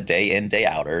talking about the day in, day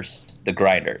outers, the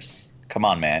grinders. Come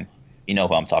on, man. You know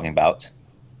who I'm talking about.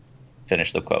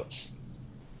 Finish the quotes.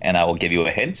 And I will give you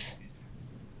a hint.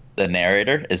 The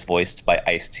narrator is voiced by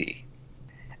Ice-T.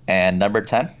 And number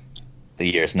 10,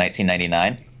 the year is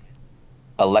 1999.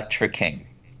 Electra King.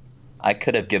 I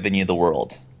could have given you the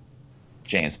world.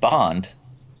 James Bond.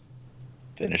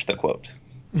 Finish the quote.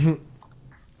 Mm-hmm.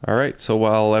 All right, so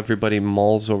while everybody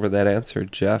mulls over that answer,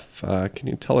 Jeff, can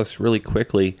you tell us really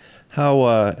quickly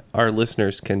how our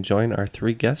listeners can join our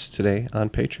 3 guests today on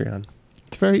Patreon?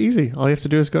 It's very easy. All you have to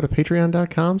do is go to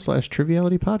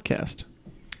patreon.com/trivialitypodcast.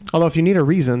 Although if you need a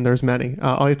reason, there's many.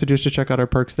 All you have to do is just check out our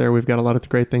perks there. We've got a lot of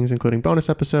great things, including bonus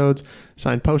episodes,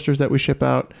 signed posters that we ship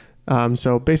out.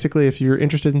 So basically, if you're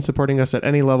interested in supporting us at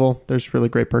any level, there's really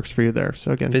great perks for you there.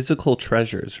 So again, physical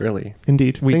treasures, really.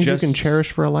 Indeed. Things you can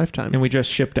cherish for a lifetime. And we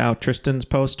just shipped out Tristan's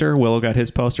poster. Willow got his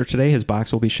poster today. His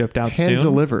box will be shipped out soon. Hand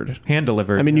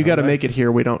delivered. I mean, you got to make it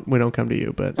here. We don't come to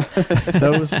you, but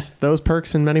those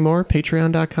perks and many more,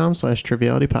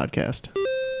 patreon.com/trivialitypodcast.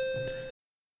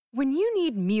 When you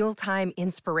need mealtime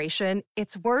inspiration,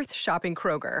 it's worth shopping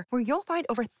Kroger, where you'll find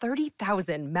over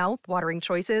 30,000 mouth-watering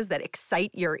choices that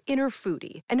excite your inner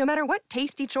foodie. And no matter what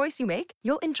tasty choice you make,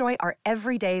 you'll enjoy our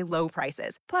everyday low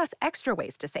prices, plus extra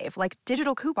ways to save, like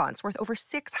digital coupons worth over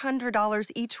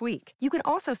 $600 each week. You can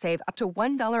also save up to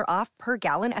 $1 off per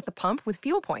gallon at the pump with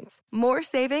fuel points. More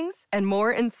savings and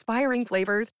more inspiring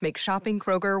flavors make shopping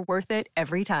Kroger worth it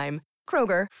every time.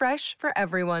 Kroger, fresh for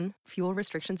everyone. Fuel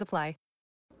restrictions apply.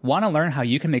 Want to learn how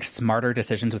you can make smarter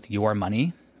decisions with your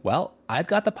money? Well, I've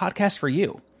got the podcast for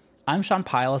you. I'm Sean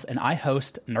Piles, and I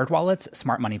host NerdWallet's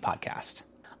Smart Money Podcast.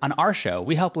 On our show,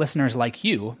 we help listeners like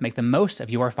you make the most of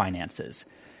your finances.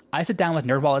 I sit down with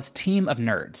NerdWallet's team of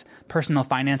nerds, personal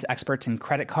finance experts in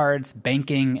credit cards,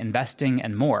 banking, investing,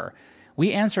 and more.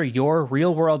 We answer your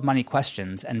real-world money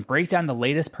questions and break down the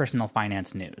latest personal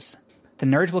finance news. The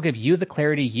nerds will give you the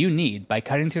clarity you need by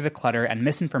cutting through the clutter and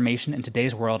misinformation in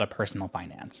today's world of personal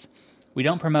finance. We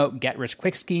don't promote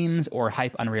get-rich-quick schemes or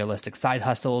hype unrealistic side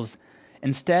hustles.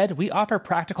 Instead, we offer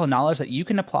practical knowledge that you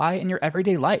can apply in your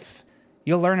everyday life.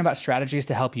 You'll learn about strategies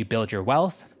to help you build your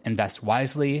wealth, invest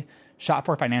wisely, shop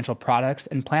for financial products,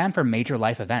 and plan for major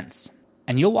life events.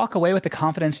 And you'll walk away with the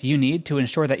confidence you need to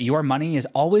ensure that your money is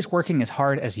always working as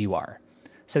hard as you are.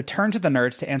 So turn to the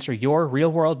nerds to answer your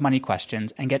real-world money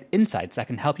questions and get insights that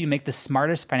can help you make the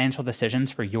smartest financial decisions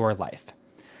for your life.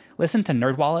 Listen to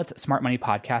NerdWallet's Smart Money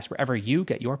Podcast wherever you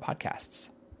get your podcasts.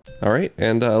 All right,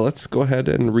 and let's go ahead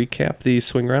and recap the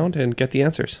swing round and get the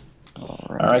answers. All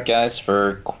right, guys,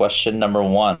 for question number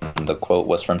 1, the quote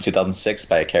was from 2006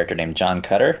 by a character named John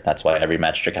Cutter. That's why every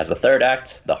match trick has a third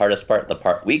act. The hardest part, the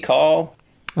part we call...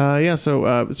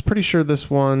 So it's pretty sure this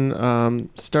one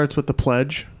starts with the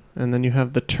pledge, and then you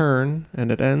have the turn,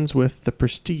 and it ends with the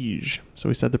prestige. So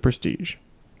we said the prestige.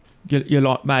 You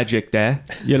like magic there.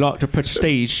 You like the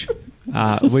prestige.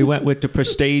 We went with the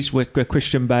prestige with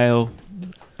Christian Bale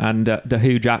and the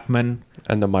Hugh Jackman.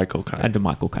 And the Michael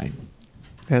Caine.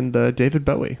 And the David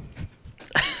Bowie.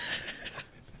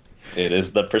 It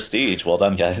is the prestige. Well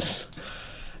done, guys.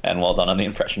 And well done on the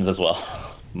impressions as well.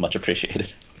 Much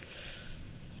appreciated.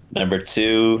 Number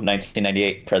 2,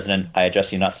 1998, President, I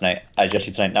address you tonight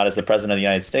not as the President of the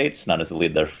United States, not as the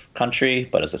leader of the country,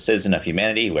 but as a citizen of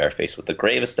humanity. We are faced with the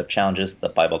gravest of challenges the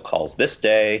Bible calls this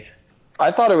day.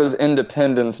 I thought it was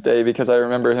Independence Day because I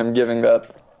remember him giving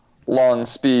that long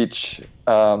speech.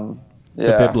 The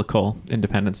biblical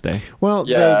Independence Day. Well,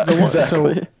 exactly.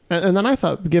 So, and then I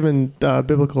thought, given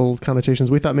biblical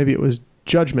connotations, we thought maybe it was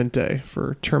Judgment Day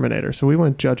for Terminator. So we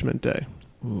went Judgment Day.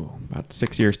 Ooh, about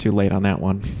 6 years too late on that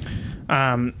one.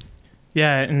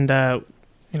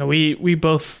 We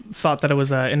both thought that it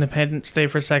was Independence Day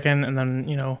for a second, and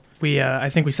then I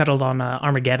think we settled on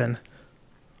Armageddon.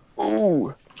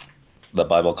 Ooh. The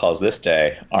Bible calls this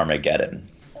day Armageddon.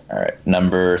 All right,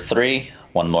 number 3,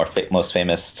 one more most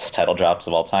famous title drops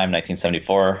of all time,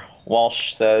 1974.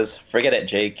 Walsh says, "Forget it,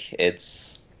 Jake.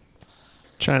 It's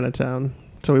Chinatown."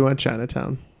 So we went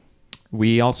Chinatown.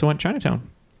 We also went Chinatown.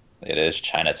 It is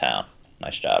Chinatown.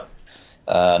 Nice job.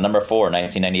 Number 4,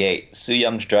 1998. Soo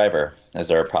Young's driver. Is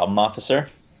there a problem, officer?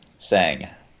 Sang.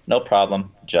 No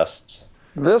problem. Just.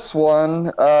 This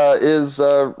one is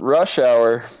Rush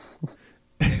Hour.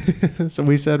 So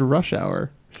we said Rush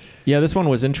Hour. Yeah, this one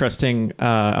was interesting.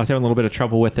 I was having a little bit of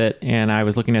trouble with it, and I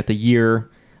was looking at the year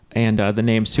and the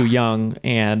name Soo Young,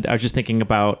 and I was just thinking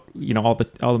about all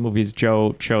the movies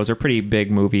Joe chose are pretty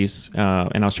big movies,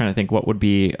 and I was trying to think what would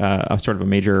be a sort of a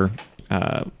major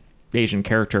Asian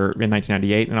character in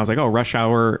 1998, and I was like, oh, Rush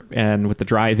Hour, and with the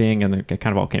driving, and it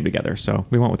kind of all came together. So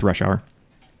we went with Rush Hour.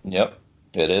 Yep,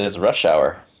 it is Rush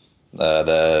Hour.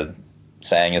 The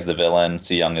Sang is the villain.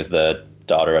 Soo Young is the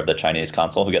daughter of the Chinese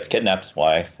consul who gets kidnapped.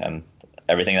 Why? And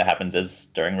everything that happens is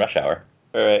during Rush Hour.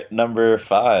 All right, number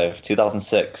 5,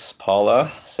 2006. Paula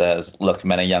says, "Look,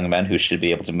 many young men who should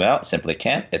be able to move out simply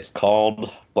can't. It's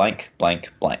called blank,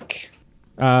 blank, blank."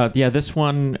 This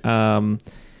one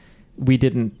we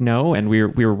didn't know, and we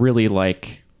were really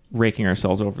like raking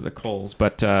ourselves over the coals.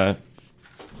 But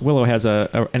Willow has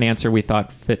an answer we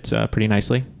thought fit pretty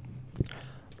nicely.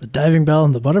 The diving bell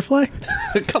and the butterfly?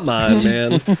 Come on,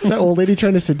 man. Is that old lady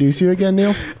trying to seduce you again,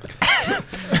 Neil?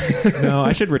 No,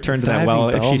 I should return to that well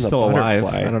if she's still alive.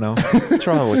 I don't know. What's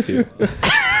wrong with you?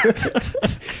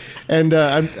 And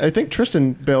I think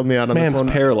Tristan bailed me out on this one.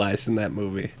 Man's paralyzed in that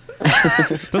movie.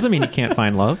 Doesn't mean he can't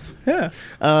find love. Yeah.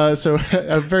 So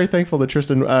I'm very thankful that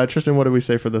Tristan, what did we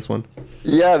say for this one?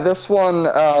 Yeah, this one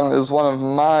is one of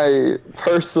my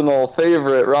personal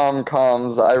favorite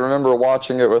rom-coms. I remember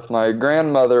watching it with my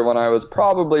grandmother when I was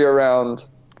probably around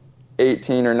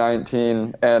 18 or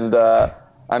 19, and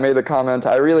I made the comment,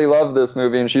 "I really love this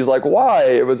movie," and she's like, "Why?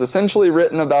 It was essentially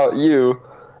written about you,"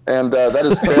 and that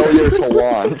is Failure to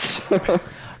Launch.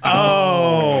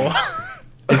 Oh.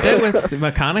 Is that with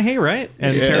McConaughey, right?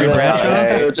 And Yeah. Terry Bradshaw?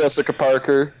 Sarah Jessica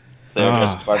Parker. Sarah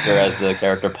Jessica Parker as the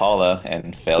character Paula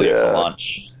in Failure to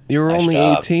Launch. You were Nice only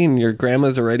job. 18. Your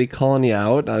grandma's already calling you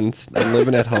out on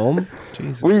living at home.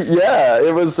 Jesus.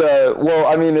 It was. Well,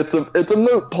 I mean, it's a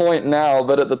moot point now,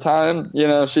 but at the time,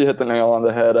 she hit the nail on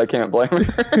the head. I can't blame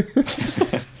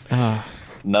her.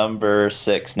 Number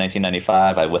 6,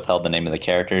 1995. I withheld the name of the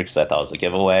character because I thought it was a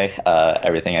giveaway.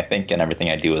 Everything I think and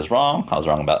everything I do is wrong. I was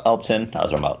wrong about Elton. I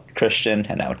was wrong about Christian.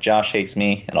 And now Josh hates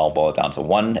me. It all boiled down to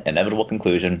one inevitable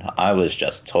conclusion. I was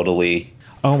just totally...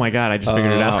 Oh my God, I just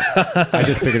figured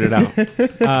it out.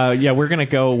 We're going to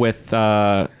go with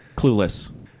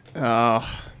Clueless. I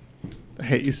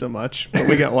hate you so much. But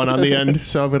we got one on the end,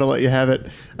 so I'm going to let you have it.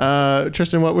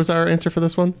 Tristan, what was our answer for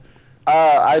this one?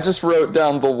 I just wrote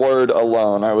down the word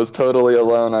alone. I was totally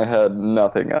alone. I had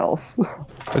nothing else.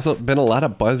 There's been a lot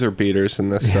of buzzer beaters in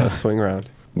this swing round.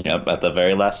 Yep, at the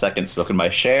very last second, spoken by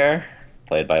Cher,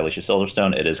 played by Alicia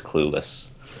Silverstone. It is Clueless.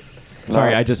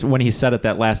 Sorry, when he said it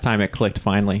that last time, it clicked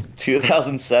finally.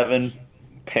 2007,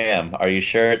 Pam, are you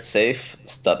sure it's safe?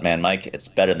 Stuntman Mike, it's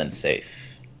better than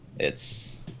safe.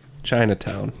 It's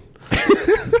Chinatown.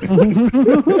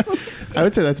 I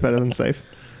would say that's better than safe.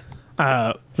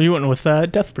 We went with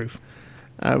Death Proof.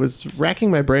 I was racking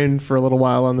my brain for a little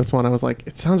while on this one. I was like,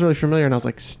 it sounds really familiar. And I was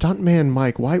like, Stuntman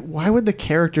Mike. Why would the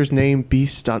character's name be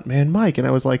Stuntman Mike? And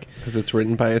I was like... Because it's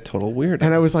written by a total weirdo.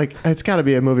 And I was like, it's got to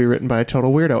be a movie written by a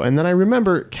total weirdo. And then I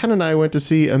remember Ken and I went to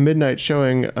see a midnight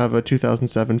showing of a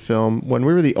 2007 film when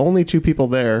we were the only two people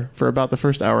there for about the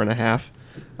first hour and a half.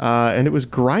 And it was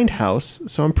Grindhouse.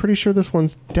 So I'm pretty sure this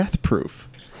one's Death Proof.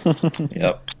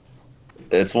 Yep.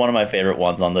 It's one of my favorite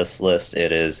ones on this list.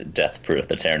 It is Death Proof,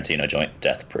 the Tarantino joint,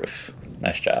 Death Proof.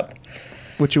 Nice job.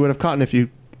 Which you would have caught if you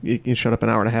showed up an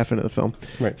hour and a half into the film.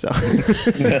 Right. So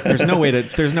there's no way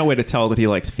to tell that he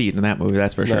likes feet in that movie.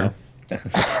 That's for sure.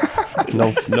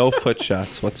 No foot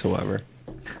shots whatsoever.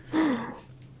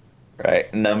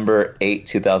 Right. Number 8,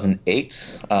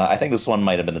 2008. I think this one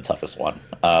might have been the toughest one.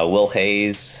 Will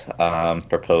Hayes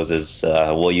proposes,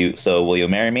 will you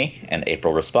marry me? And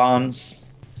April responds.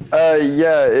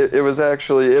 Yeah, it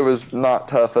was not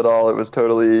tough at all. It was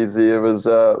totally easy. It was,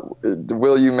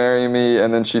 will you marry me?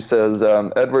 And then she says,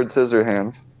 Edward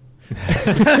Scissorhands.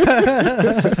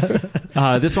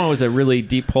 This one was a really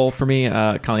deep pull for me.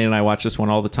 Colleen and I watch this one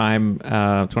all the time.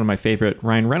 It's one of my favorite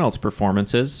Ryan Reynolds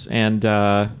performances, and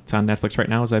it's on Netflix right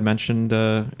now, as I mentioned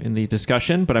in the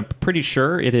discussion, but I'm pretty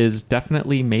sure it is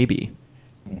definitely Maybe.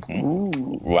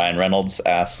 Mm-hmm. Ryan Reynolds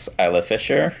asks Isla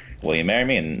Fisher, will you marry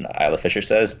me? And Isla Fisher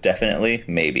says, definitely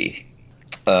Maybe.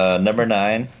 Number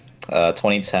 9,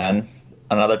 2010.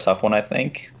 Another tough one, I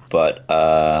think, but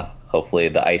hopefully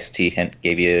the Ice-T hint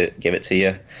gave it to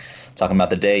you. Talking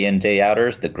about the day in, day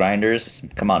outers, the grinders.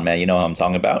 Come on, man, you know what I'm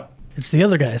talking about. It's the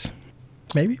other guys.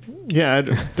 Maybe? Yeah, I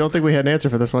don't think we had an answer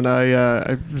for this one.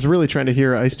 I was really trying to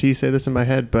hear Ice-T say this in my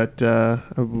head, but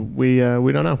we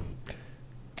don't know.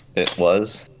 It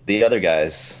was the other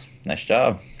guys. Nice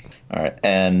job. All right.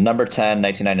 And number 10,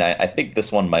 1999. I think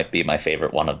this one might be my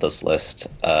favorite one of this list.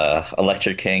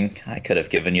 Electric King, I could have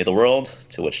given you the world,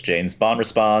 to which James Bond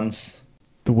responds,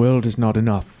 the world is not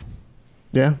enough.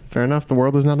 Yeah, fair enough. The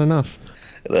world is not enough.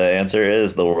 The answer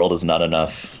is the world is not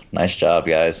enough. Nice job,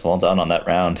 guys. Well done on that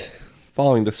round.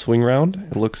 Following the swing round,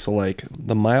 it looks like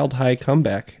the Mild High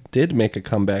Comeback did make a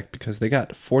comeback because they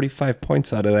got 45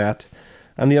 points out of that.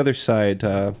 On the other side,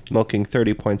 milking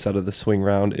 30 points out of the swing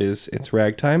round is It's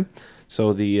Ragtime.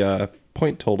 So the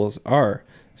point totals are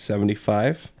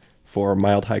 75 for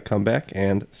Mild High Comeback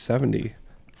and 70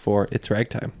 for It's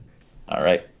Ragtime. All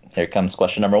right. Here comes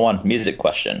question number 1. Music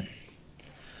question.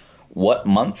 What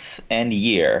month and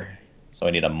year, so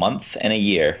I need a month and a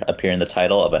year, appear in the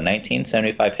title of a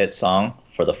 1975 hit song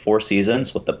for the Four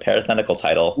Seasons with the parenthetical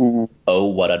title, Oh,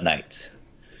 What a Night?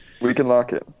 We can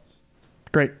lock it.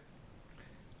 Great.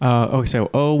 So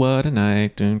Oh, What a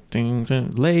Night, dun, dun,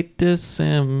 dun, late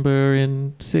December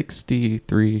in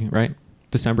 63, right?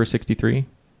 December 63?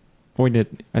 We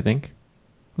did, I think.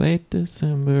 Late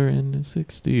December in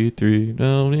 63,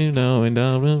 down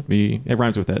me. It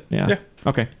rhymes with it, yeah.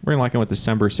 Okay, we're going to lock in with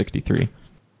December 63.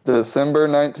 December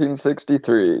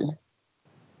 1963.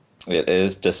 It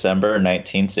is December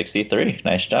 1963.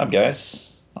 Nice job,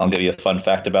 guys. I'll give you a fun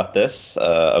fact about this.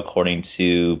 According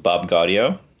to Bob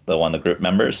Gaudio, one of the group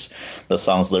members, the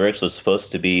song's lyrics was supposed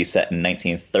to be set in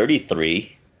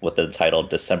 1933 with the title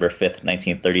December 5th,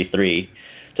 1933,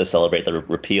 to celebrate the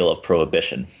repeal of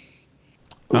Prohibition.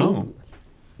 Oh.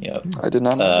 Yep. I did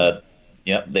not know that.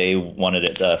 Yep, they wanted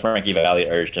it. Frankie Valli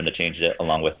urged him to change it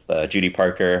along with Judy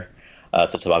Parker to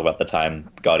talk about the time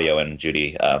Gaudio and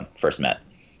Judy first met.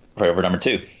 Right over number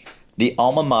 2. The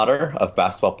alma mater of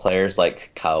basketball players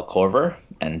like Kyle Korver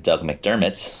and Doug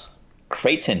McDermott,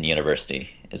 Creighton University,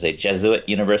 is a Jesuit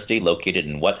university located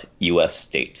in what U.S.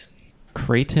 state?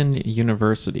 Creighton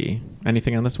University.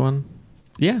 Anything on this one?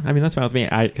 Yeah, I mean, that's fine with me,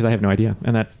 because I have no idea,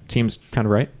 and that seems kind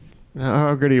of right.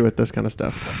 How good are you with this kind of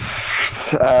stuff?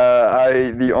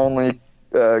 The only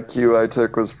cue I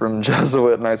took was from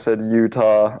Jesuit, and I said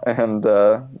Utah, and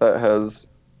that has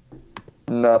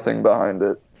nothing behind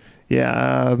it.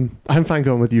 Yeah, I'm fine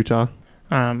going with Utah.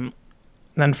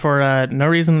 Then for no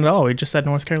reason at all, we just said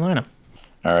North Carolina.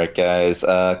 All right, guys.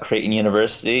 Creighton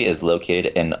University is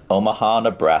located in Omaha,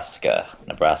 Nebraska.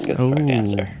 Nebraska is the correct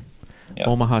answer. Yep.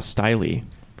 Omaha Styley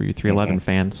for you 311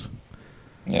 fans.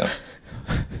 Yep.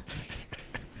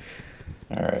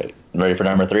 All right. Ready for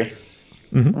number 3?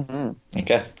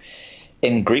 Okay.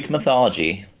 In Greek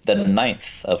mythology, the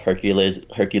 9th of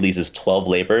Hercules' 12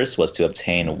 labors was to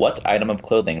obtain what item of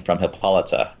clothing from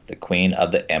Hippolyta, the queen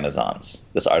of the Amazons?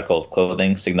 This article of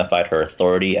clothing signified her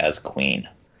authority as queen.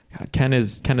 God, Ken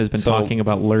has been talking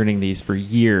about learning these for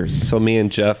years. So me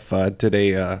and Jeff did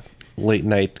a late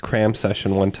night cram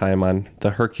session one time on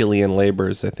the Herculean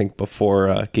labors, I think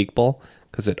before Geek Bowl,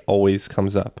 because it always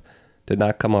comes up. Did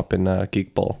not come up in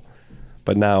Geek Bowl.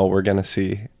 But now we're going to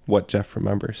see what Jeff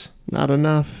remembers. Not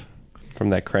enough. From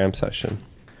that cram session.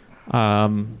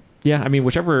 Yeah, I mean,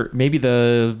 whichever, maybe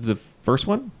the first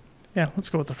one? Yeah, let's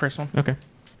go with the first one. Okay.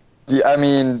 Do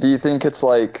you think it's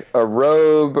like a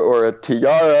robe or a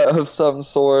tiara of some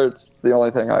sort? It's the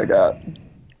only thing I got.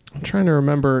 I'm trying to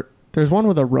remember. There's one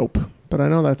with a rope, but I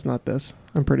know that's not this.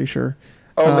 I'm pretty sure.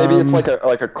 Oh, maybe it's like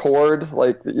a cord,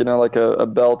 like a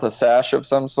belt, a sash of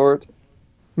some sort.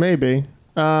 Maybe.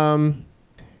 Yeah,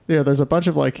 there's a bunch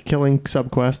of like killing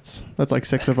subquests. That's like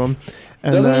 6 of them.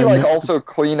 And Doesn't he like also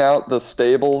clean out the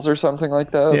stables or something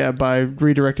like that? Yeah, by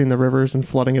redirecting the rivers and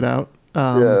flooding it out.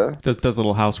 Yeah. Does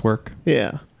little housework.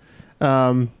 Yeah.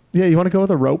 Yeah, you want to go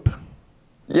with a rope?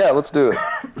 Yeah, let's do it.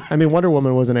 I mean, Wonder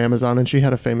Woman was an Amazon, and she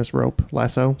had a famous rope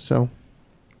lasso, so...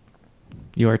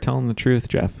 You are telling the truth,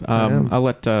 Jeff. I'll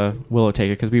let Willow take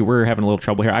it, because we were having a little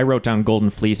trouble here. I wrote down Golden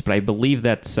Fleece, but I believe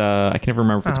that's... I can never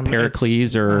remember if it's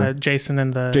Pericles or... Jason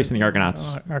and the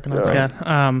Argonauts. Argonauts,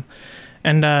 yeah.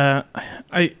 And I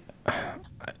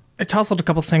tousled a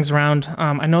couple things around.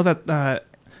 I know that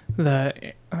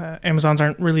the Amazons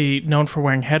aren't really known for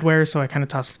wearing headwear, so I kind of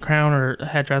tossed the crown or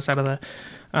headdress out of the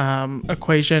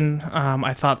equation.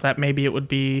 I thought that maybe it would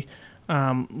be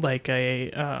like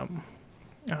a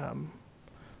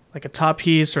top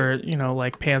piece or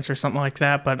like pants or something like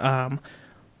that. But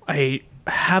I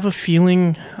have a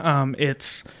feeling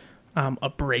it's a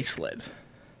bracelet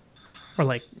or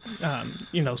like a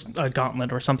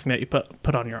gauntlet or something that you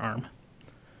put on your arm.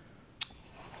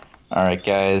 All right,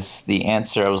 guys. The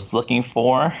answer I was looking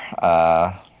for,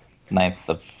 ninth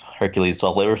of Hercules'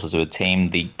 12 labors, was to attain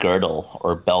the girdle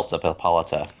or belt of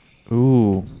Hippolyta.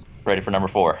 Ooh. Ready for number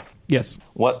 4? Yes.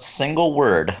 What single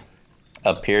word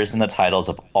appears in the titles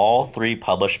of all 3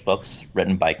 published books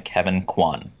written by Kevin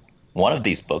Kwan? One of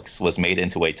these books was made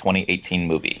into a 2018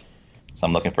 movie. So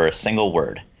I'm looking for a single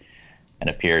word, and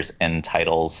appears in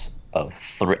titles of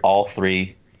all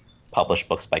 3 published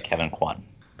books by Kevin Kwan.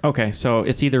 Okay, so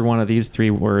it's either one of these 3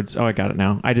 words. Oh, I got it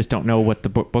now. I just don't know what the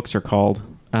books are called.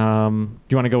 Do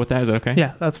you want to go with that? Is that okay?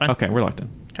 Yeah, that's fine. Okay, we're locked in.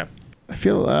 Okay. I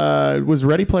feel, was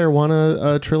Ready Player One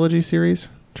a trilogy series?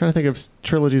 I'm trying to think of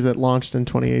trilogies that launched in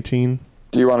 2018.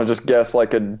 Do you want to just guess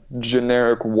like a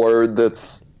generic word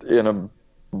that's in a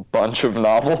bunch of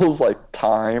novels, like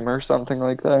time or something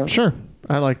like that? Sure.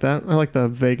 I like that. I like the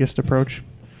vaguest approach.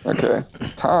 Okay.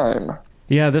 Time.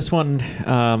 Yeah, this one,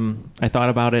 I thought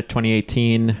about it,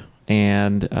 2018,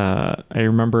 and I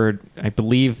remembered, I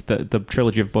believe the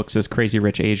trilogy of books is Crazy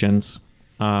Rich Asians,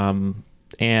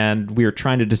 and we were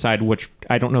trying to decide which,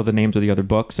 I don't know the names of the other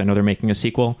books, I know they're making a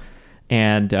sequel,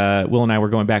 and Will and I were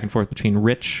going back and forth between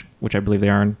Rich, which I believe they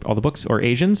are in all the books, or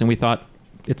Asians, and we thought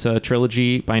it's a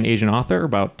trilogy by an Asian author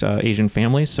about Asian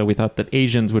families, so we thought that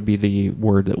Asians would be the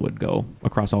word that would go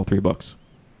across all 3 books.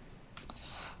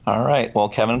 All right. Well,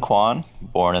 Kevin Kwan,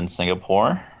 born in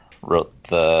Singapore, wrote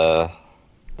the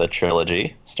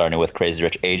trilogy, starting with Crazy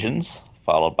Rich Asians,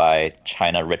 followed by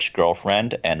China Rich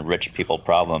Girlfriend and Rich People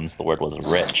Problems. The word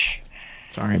was rich.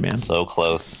 Sorry, man. So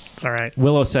close. It's all right.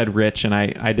 Willow said rich, and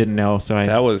I didn't know, so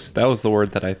that was the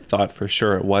word that I thought for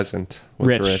sure it wasn't.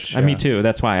 Was rich. Me too.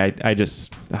 That's why I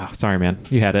just. Oh, sorry, man.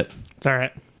 You had it. It's all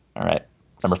right. All right.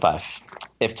 Number 5.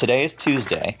 If today is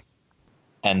Tuesday,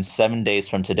 and 7 days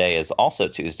from today is also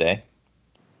Tuesday,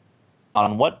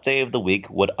 on what day of the week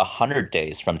would 100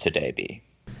 days from today be?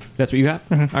 That's what you got?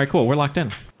 Mm-hmm. All right, cool. We're locked in.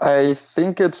 I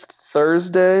think it's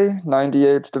Thursday.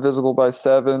 98's divisible by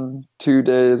 7. 2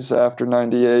 days after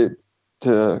 98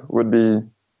 would be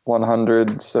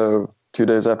 100. So 2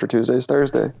 days after Tuesday is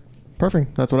Thursday.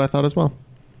 Perfect. That's what I thought as well.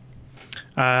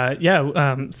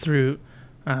 Through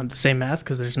the same math,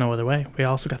 because there's no other way. We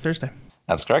also got Thursday.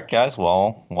 That's correct, guys.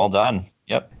 Well done.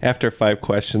 Yep. After 5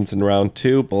 questions in round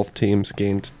 2, both teams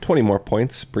gained 20 more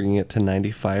points, bringing it to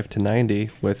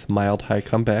 95-90 with mild high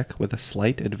comeback with a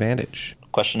slight advantage.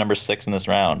 Question number 6 in this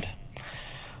round.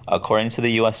 According to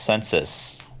the U.S.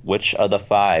 Census, which of the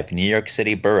 5 New York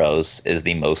City boroughs is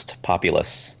the most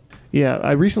populous? Yeah,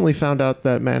 I recently found out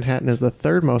that Manhattan is the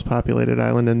 3rd most populated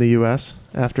island in the U.S.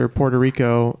 after Puerto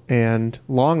Rico and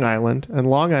Long Island. And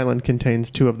Long Island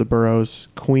contains 2 of the boroughs,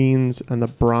 Queens and the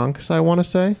Bronx, I want to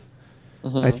say.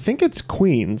 Mm-hmm. I think it's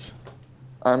Queens.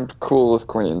 I'm cool with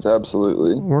Queens,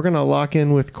 absolutely. We're going to lock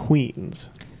in with Queens.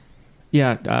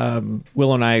 Yeah,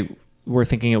 Will and I were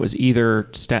thinking it was either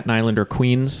Staten Island or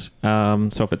Queens. So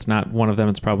if it's not one of them,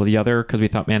 it's probably the other, because we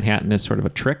thought Manhattan is sort of a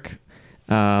trick.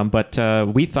 But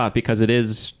we thought because it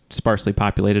is sparsely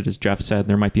populated, as Jeff said,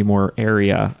 there might be more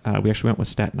area. We actually went with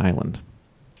Staten Island.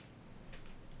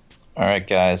 All right,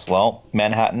 guys. Well,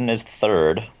 Manhattan is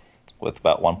third with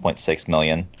about 1.6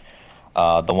 million.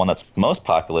 The one that's most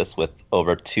populous with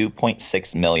over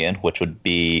 2.6 million,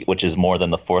 which is more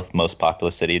than the fourth most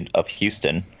populous city of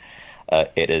Houston.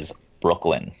 It is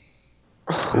Brooklyn.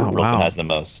 Brooklyn has the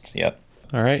most. Yep.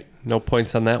 All right. No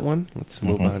points on that one. Let's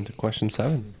move on to question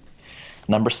 7.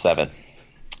 Number 7.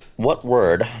 What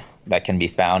word that can be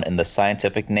found in the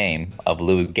scientific name of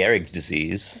Lou Gehrig's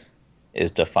disease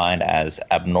is defined as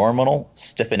abnormal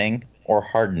stiffening or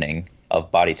hardening of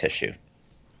body tissue?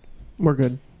 We're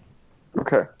good.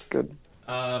 Okay, good.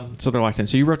 So they're locked in.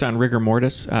 So you wrote down rigor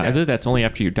mortis. I believe that's only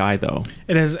after you die, though.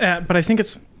 It is, but I think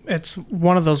it's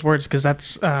one of those words because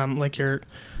that's like your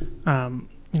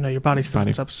your body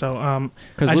stiffens up. So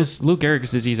because Lou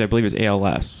Gehrig's disease, I believe, is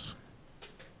ALS.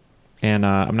 And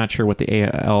I'm not sure what the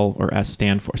AL or S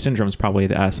stand for. Syndrome is probably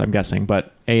the S, I'm guessing.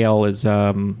 But AL is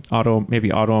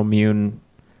autoimmune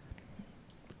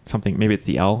something. Maybe it's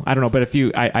the L. I don't know. But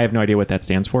I have no idea what that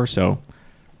stands for. So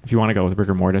if you want to go with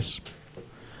rigor mortis.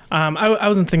 I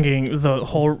wasn't thinking the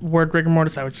whole word rigor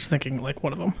mortis. I was just thinking like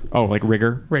one of them. Oh, like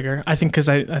rigor? Rigor. I think because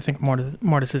I think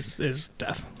mortis is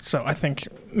death. So I think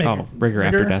maybe rigor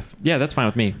after death. Yeah, that's fine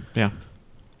with me. Yeah.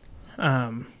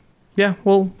 Yeah,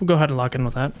 we'll go ahead and lock in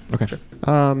with that. Okay. Sure.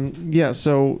 Yeah,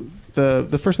 so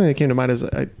the first thing that came to mind is,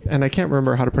 I can't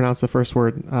remember how to pronounce the first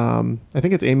word. I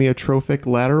think it's amyotrophic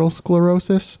lateral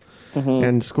sclerosis. Mm-hmm.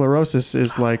 And sclerosis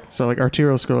is like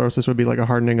arterial sclerosis would be like a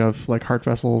hardening of like heart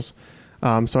vessels.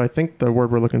 So I think the word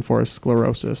we're looking for is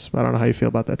sclerosis. I don't know how you feel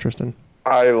about that, Tristan.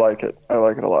 I like it. I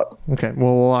like it a lot. Okay,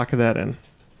 we'll lock that in.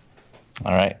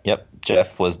 All right. Yep.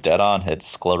 Jeff was dead on. It's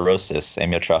sclerosis.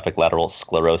 Amyotrophic lateral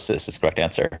sclerosis is the correct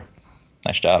answer.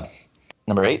 Nice job.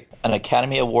 Number 8, an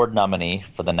Academy Award nominee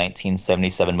for the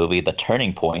 1977 movie The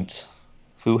Turning Point,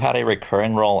 who had a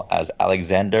recurring role as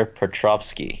Alexander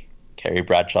Petrovsky, Carrie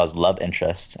Bradshaw's love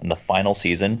interest in the final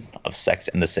season of Sex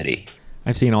and the City.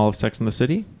 I've seen all of Sex and the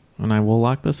City, and I will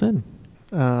lock this in.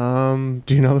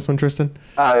 Do you know this one, Tristan?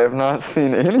 I have not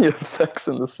seen any of Sex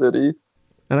and the City.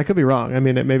 And I could be wrong. I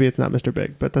mean, maybe it's not Mr.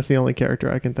 Big, but that's the only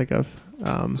character I can think of.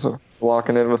 So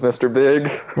walking in with Mr. Big.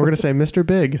 We're going to say Mr.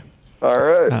 Big. All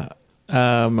right.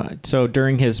 So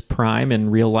during his prime in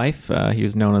real life, he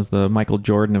was known as the Michael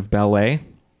Jordan of ballet. And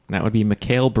that would be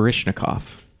Mikhail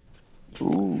Baryshnikov.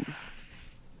 Ooh.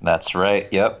 That's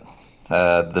right. Yep.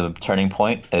 The Turning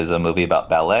Point is a movie about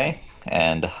ballet,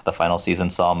 and the final season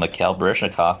saw Mikhail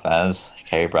Baryshnikov as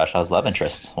Carrie Bradshaw's love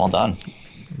interest. Well done.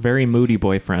 Very moody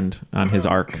boyfriend on his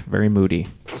arc. Very moody.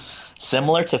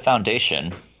 Similar to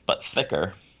foundation, but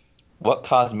thicker, what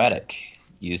cosmetic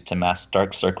used to mask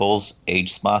dark circles,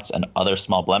 age spots, and other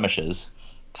small blemishes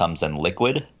comes in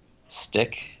liquid,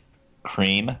 stick,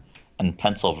 cream, and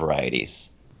pencil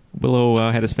varieties?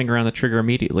 Willow had his finger on the trigger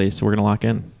immediately, so we're going to lock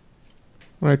in.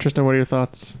 All right, Tristan, what are your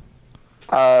thoughts?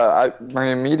 My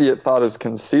immediate thought is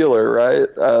concealer, right?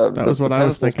 That was what I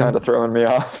was thinking. Kind of throwing me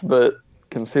off, but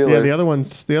concealer. Yeah, the other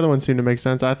ones seem to make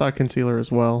sense. I thought concealer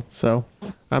as well, so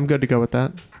I'm good to go with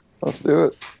that. Let's do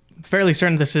it. Fairly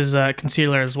certain this is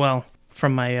concealer as well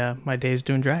from my my days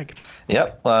doing drag.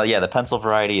 Yep. Well, yeah, the pencil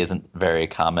variety isn't very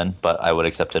common, but I would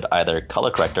accept it either color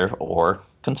corrector or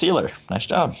concealer. Nice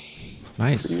job.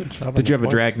 Nice. Did you have a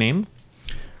drag name?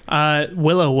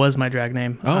 Willow was my drag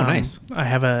name. Oh, nice. I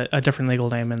have a different legal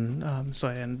name, and so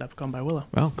I ended up going by Willow.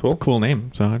 Well, cool. Cool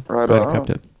name. So I'm right glad I kept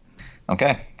it.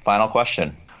 Okay, final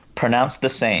question. Pronounced the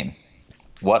same.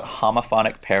 What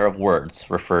homophonic pair of words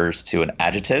refers to an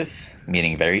adjective,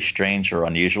 meaning very strange or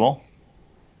unusual,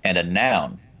 and a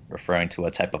noun, referring to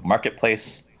a type of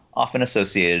marketplace, often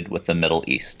associated with the Middle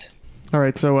East? All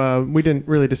right, so we didn't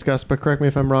really discuss, but correct me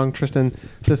if I'm wrong, Tristan.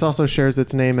 This also shares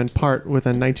its name in part with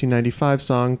a 1995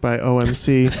 song by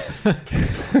OMC.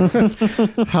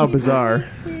 How bizarre.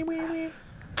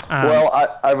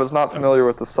 Well, I was not familiar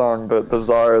with the song, but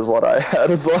bizarre is what I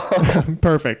had as well.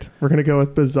 Perfect. We're going to go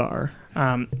with bizarre.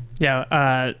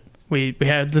 We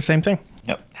had the same thing.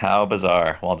 Yep. How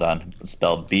bizarre. Well done. It's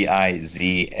spelled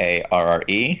Bizarre,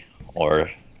 or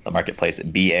the marketplace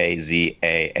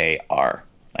Bazaar.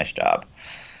 Nice job.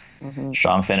 Mm-hmm.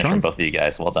 Strong finish from both of you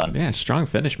guys. Well done. Yeah, strong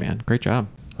finish, man. Great job.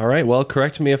 All right. Well,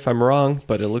 correct me if I'm wrong,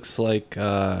 but it looks like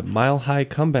Mile High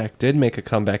Comeback did make a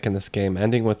comeback in this game,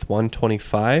 ending with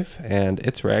 125, and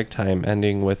it's Ragtime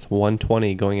ending with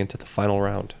 120 going into the final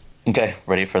round. Okay,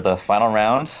 ready for the final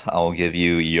round? I'll give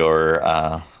you your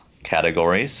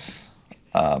categories.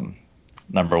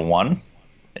 Number 1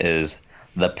 is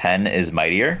The Pen is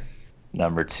Mightier.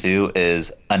 Number 2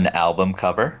 is An Album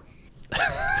Cover.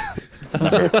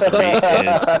 Number 3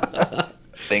 is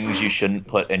things you shouldn't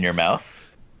put in your mouth.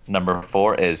 Number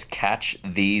 4 is catch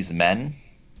these men.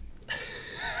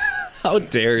 How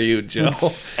dare you, Joe?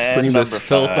 And Bring this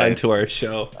filth 5, onto our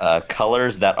show.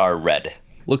 Colors that are red.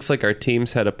 Looks like our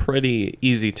teams had a pretty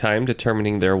easy time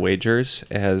determining their wagers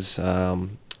as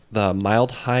the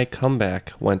Mild High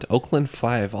Comeback went Oakland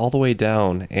 5 all the way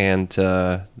down, and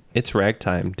It's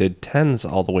Ragtime did 10s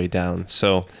all the way down.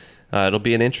 So it'll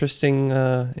be an interesting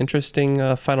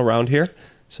final round here.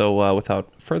 So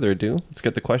without further ado, let's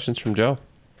get the questions from Joe.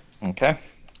 Okay.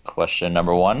 Question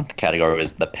number 1. The category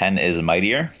is the pen is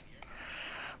mightier.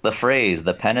 The phrase,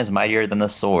 the pen is mightier than the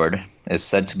sword, is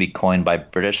said to be coined by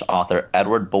British author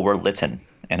Edward Bulwer-Lytton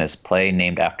in his play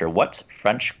named after what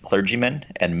French clergyman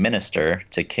and minister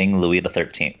to King Louis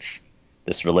XIII?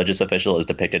 This religious official is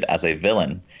depicted as a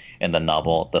villain in the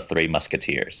novel The Three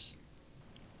Musketeers.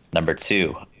 Number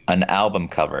 2, an album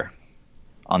cover.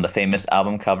 On the famous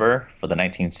album cover for the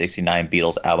 1969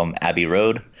 Beatles album Abbey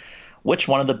Road, which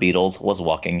one of the Beatles was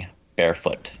walking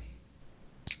barefoot?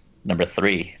 Number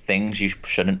 3, things you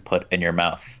shouldn't put in your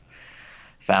mouth.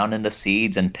 Found in the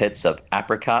seeds and pits of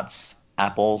apricots,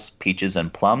 apples, peaches,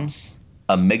 and plums,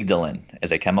 amygdalin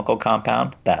is a chemical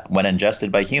compound that, when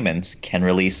ingested by humans, can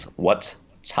release what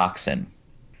toxin?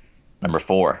 Number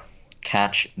 4,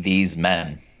 catch these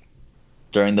men.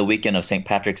 During the weekend of St.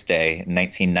 Patrick's Day in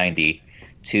 1990,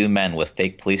 2 men with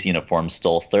fake police uniforms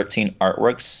stole 13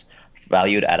 artworks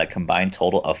valued at a combined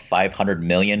total of $500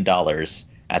 million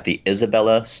at the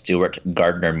Isabella Stewart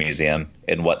Gardner Museum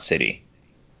in what city?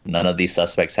 None of these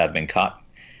suspects have been caught,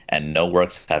 and no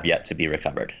works have yet to be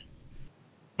recovered.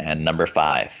 And number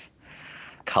 5,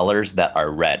 colors that are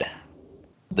red.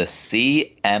 The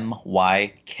CMYK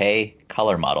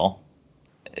color model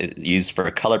used for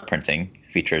color printing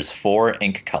features 4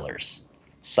 ink colors: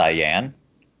 cyan,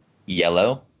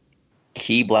 yellow,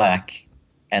 key black,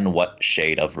 and what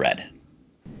shade of red?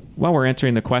 While we're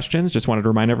answering the questions, just wanted to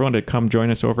remind everyone to come join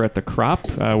us over at the Crop.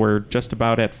 We're just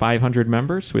about at 500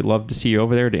 members. We'd love to see you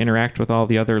over there to interact with all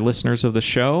the other listeners of the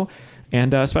show.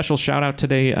 And a special shout out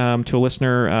today to a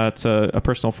listener. It's a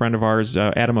personal friend of ours.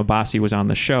 Adam Abbasi was on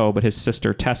the show, but his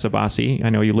sister Tessa Abbasi. I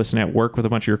know you listen at work with a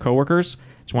bunch of your coworkers.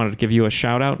 Just wanted to give you a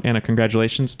shout out and a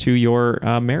congratulations to your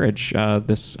marriage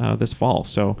this fall.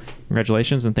 So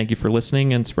congratulations and thank you for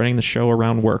listening and spreading the show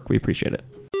around work. We appreciate it.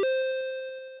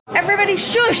 Everybody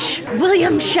shush!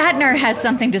 William Shatner has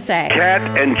something to say.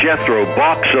 Cat and Jethro,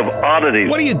 box of oddities.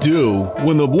 What do you do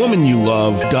when the woman you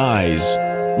love dies?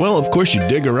 Well, of course you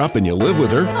dig her up and you live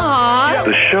with her. Aww.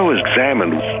 The show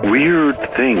examines weird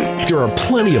things. There are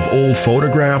plenty of old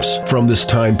photographs from this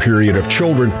time period of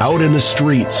children out in the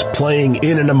streets playing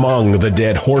in and among the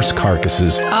dead horse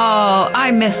carcasses. Oh,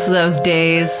 I miss those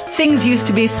days. Things used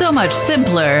to be so much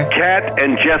simpler. Cat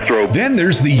and Jethro. Then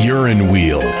there's the urine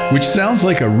wheel, which sounds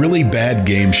like a really bad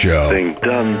game show. Thing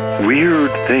done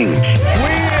weird things.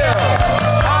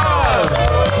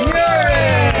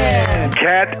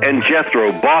 Cat and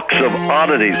Jethro, box of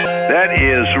oddities. That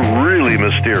is really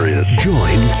mysterious.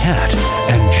 Join Kat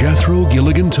and Jethro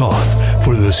Gilligan Toth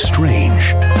for the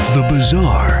strange, the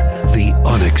bizarre, the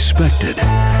unexpected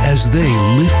as they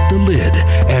lift the lid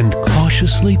and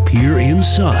cautiously peer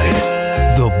inside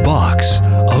the Box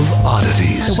of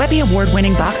Oddities. The Webby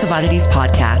Award-winning Box of Oddities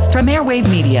podcast from Airwave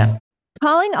Media.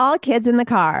 Calling all kids in the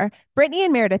car. Brittany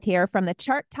and Meredith here from the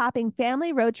chart-topping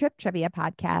Family Road Trip Trivia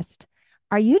podcast.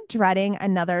 Are you dreading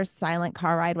another silent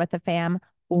car ride with the fam?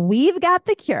 We've got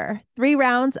the cure. 3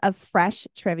 rounds of fresh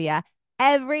trivia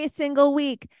every single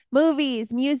week.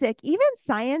 Movies, music, even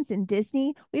science and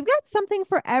Disney. We've got something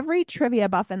for every trivia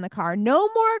buff in the car. No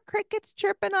more crickets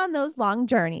chirping on those long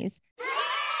journeys.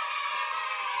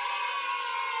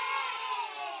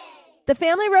 The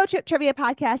Family Road Trip Trivia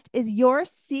podcast is your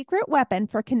secret weapon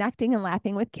for connecting and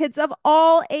laughing with kids of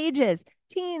all ages.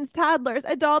 Teens, toddlers,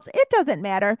 adults, it doesn't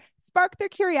matter. Spark their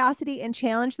curiosity and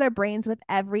challenge their brains with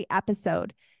every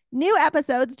episode. New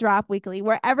episodes drop weekly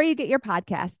wherever you get your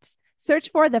podcasts. Search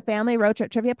for the Family Road Trip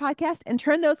Trivia podcast and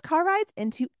turn those car rides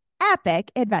into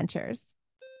epic adventures.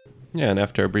 Yeah, and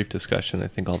after a brief discussion, I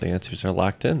think all the answers are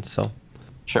locked in, so...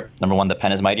 Sure. Number 1, the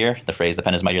pen is mightier. The phrase, the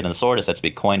pen is mightier than the sword, is said to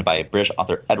be coined by British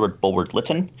author Edward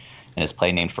Bulwer-Lytton in his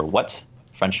play named for what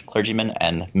French clergyman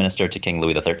and minister to King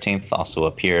Louis XIII also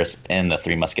appears in The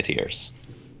Three Musketeers?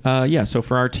 So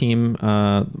for our team,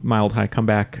 Mild High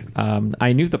Comeback,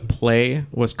 I knew the play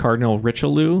was Cardinal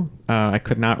Richelieu. I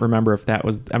could not remember if that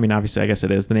was, obviously I guess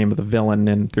it is the name of the villain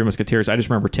in Three Musketeers. I just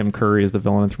remember Tim Curry as the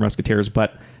villain in Three Musketeers,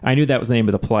 but I knew that was the name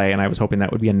of the play, and I was hoping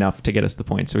that would be enough to get us the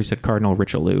point. So we said Cardinal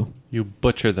Richelieu. You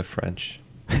butcher the French.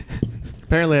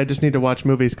 Apparently, I just need to watch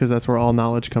movies because that's where all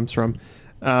knowledge comes from.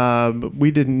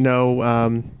 We didn't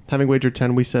know. Having wagered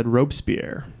 10, we said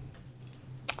Robespierre.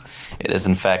 It is,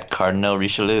 in fact, Cardinal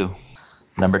Richelieu.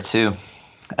 Number 2,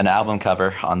 an album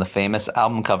cover on the famous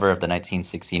album cover of the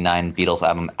 1969 Beatles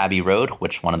album Abbey Road,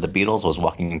 which one of the Beatles was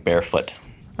walking barefoot.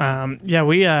 We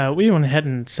went ahead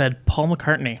and said Paul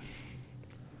McCartney.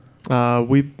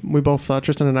 We both thought,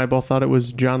 Tristan and I both thought it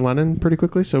was John Lennon pretty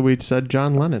quickly, so we said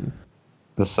John Lennon.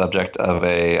 The subject of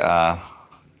a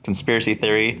conspiracy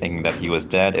theory, thinking that he was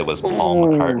dead, it was Paul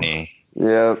McCartney.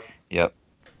 Yep.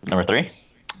 Number 3,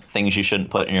 things you shouldn't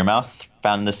put in your mouth.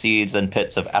 Found in the seeds and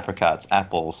pits of apricots,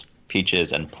 apples,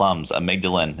 peaches, and plums.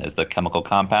 Amygdalin is the chemical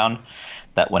compound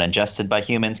that, when ingested by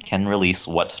humans, can release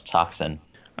what toxin?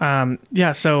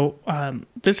 This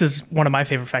is one of my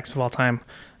favorite facts of all time.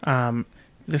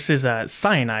 This is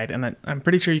cyanide, and I'm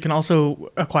pretty sure you can also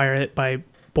acquire it by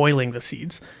boiling the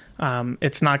seeds.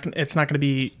 It's not going to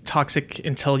be toxic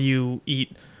until you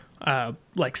eat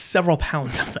like several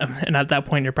pounds of them, and at that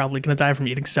point, you're probably going to die from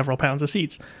eating several pounds of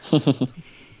seeds. It'll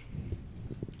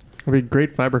be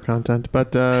great fiber content,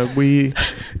 but we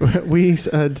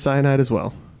said cyanide as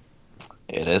well.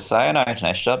 It is cyanide.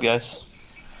 Nice job, guys.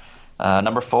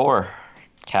 Number 4,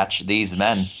 catch these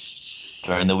men.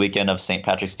 During the weekend of St.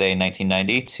 Patrick's Day in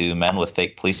 1990, 2 men with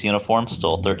fake police uniforms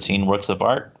stole 13 works of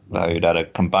art, valued at a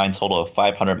combined total of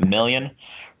 $500 million,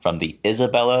 from the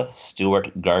Isabella Stewart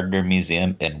Gardner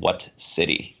Museum in what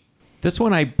city? This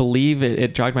one, I believe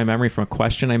it jogged my memory from a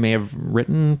question I may have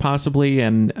written, possibly,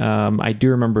 and I do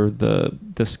remember the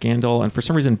scandal, and for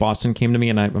some reason Boston came to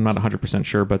me, and I'm not 100%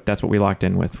 sure, but that's what we locked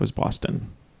in with, was Boston.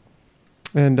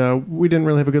 And we didn't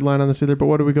really have a good line on this either, but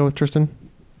what do we go with, Tristan?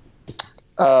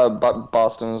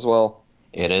 Boston as well.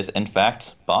 It is, in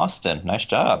fact, Boston. Nice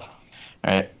job.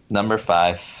 All right, number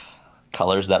 5,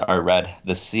 colors that are red.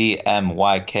 The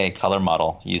CMYK color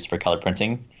model used for color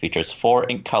printing features 4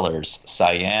 ink colors: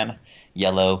 cyan,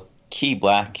 yellow, key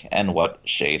black, and what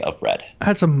shade of red? I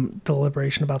had some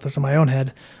deliberation about this in my own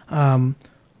head,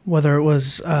 whether it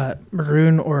was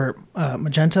maroon or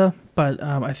magenta, but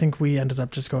I think we ended up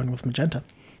just going with magenta.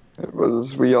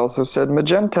 We also said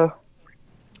magenta.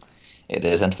 It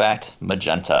is, in fact,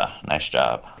 magenta. Nice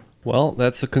job. Well,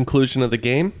 that's the conclusion of the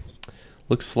game.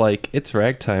 Looks like It's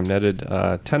Ragtime netted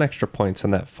 10 extra points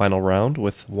in that final round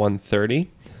with 130.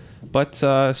 But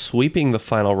sweeping the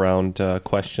final round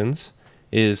questions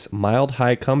is Mild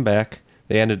High Comeback.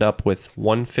 They ended up with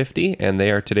 150, and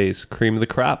they are today's cream of the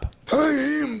crop. I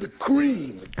am the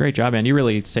cream. Great job, man. You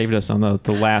really saved us on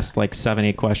the last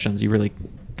 7-8 questions. You really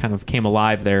kind of came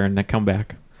alive there in the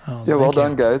comeback. Well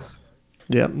done, guys.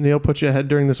 Yeah, Neil put you ahead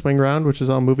during the swing round, which is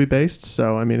all movie-based.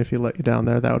 So, I mean, if he let you down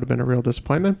there, that would have been a real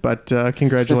disappointment. But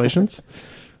congratulations.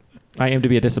 I aim to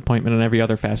be a disappointment in every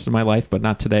other facet of my life, but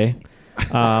not today.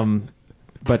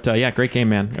 Yeah, great game,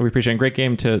 man. We appreciate it. Great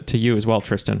game to you as well,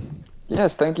 Tristan.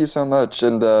 Yes, thank you so much.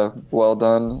 And well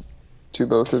done to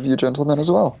both of you gentlemen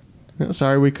as well. Yeah,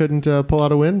 sorry we couldn't pull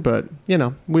out a win, but,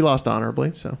 we lost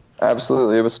honorably. So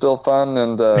Absolutely. It was still fun.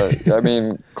 And, I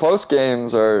mean, close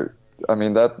games are... I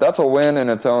mean, that's a win in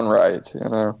its own right,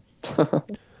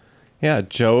 Yeah,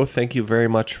 Joe, thank you very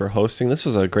much for hosting. This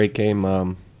was a great game.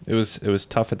 It was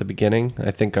tough at the beginning. I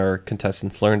think our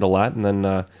contestants learned a lot, and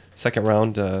then second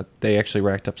round, they actually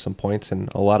racked up some points, and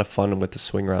a lot of fun with the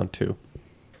swing round too.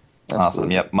 Awesome.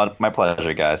 Yep, my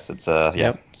pleasure, guys. It's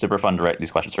super fun to write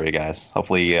these questions for you guys.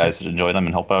 Hopefully you guys enjoy them,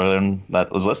 and hope everyone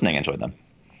that was listening enjoyed them.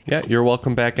 Yeah, you're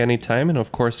welcome back anytime, and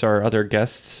of course our other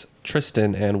guests,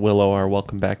 Tristan and Willow, are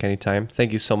welcome back anytime.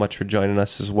 Thank you so much for joining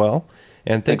us as well.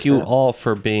 And thank you all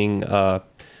for being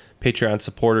Patreon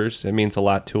supporters. It means a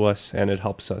lot to us, and it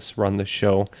helps us run the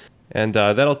show. And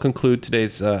that'll conclude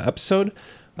today's episode.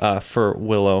 For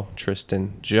Willow,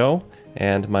 Tristan, Joe,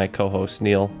 and my co-host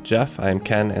Neil, Jeff, I am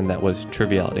Ken, and that was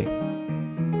Triviality.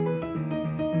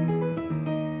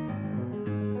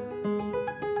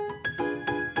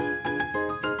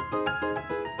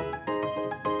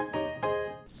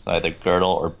 So either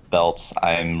girdle or belts.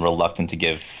 I'm reluctant to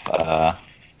give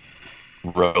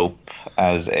rope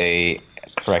as a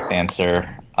correct answer.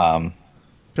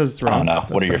 Because it's wrong. I don't know.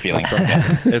 What are your feelings?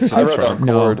 It's wrong.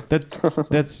 No,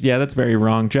 that's very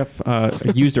wrong. Jeff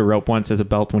used a rope once as a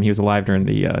belt when he was alive during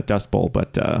the Dust Bowl,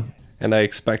 but and I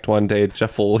expect one day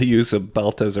Jeff will use a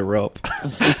belt as a rope.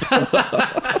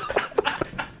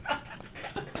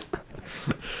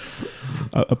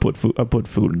 I put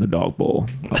food in the dog bowl.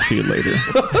 I'll see you later.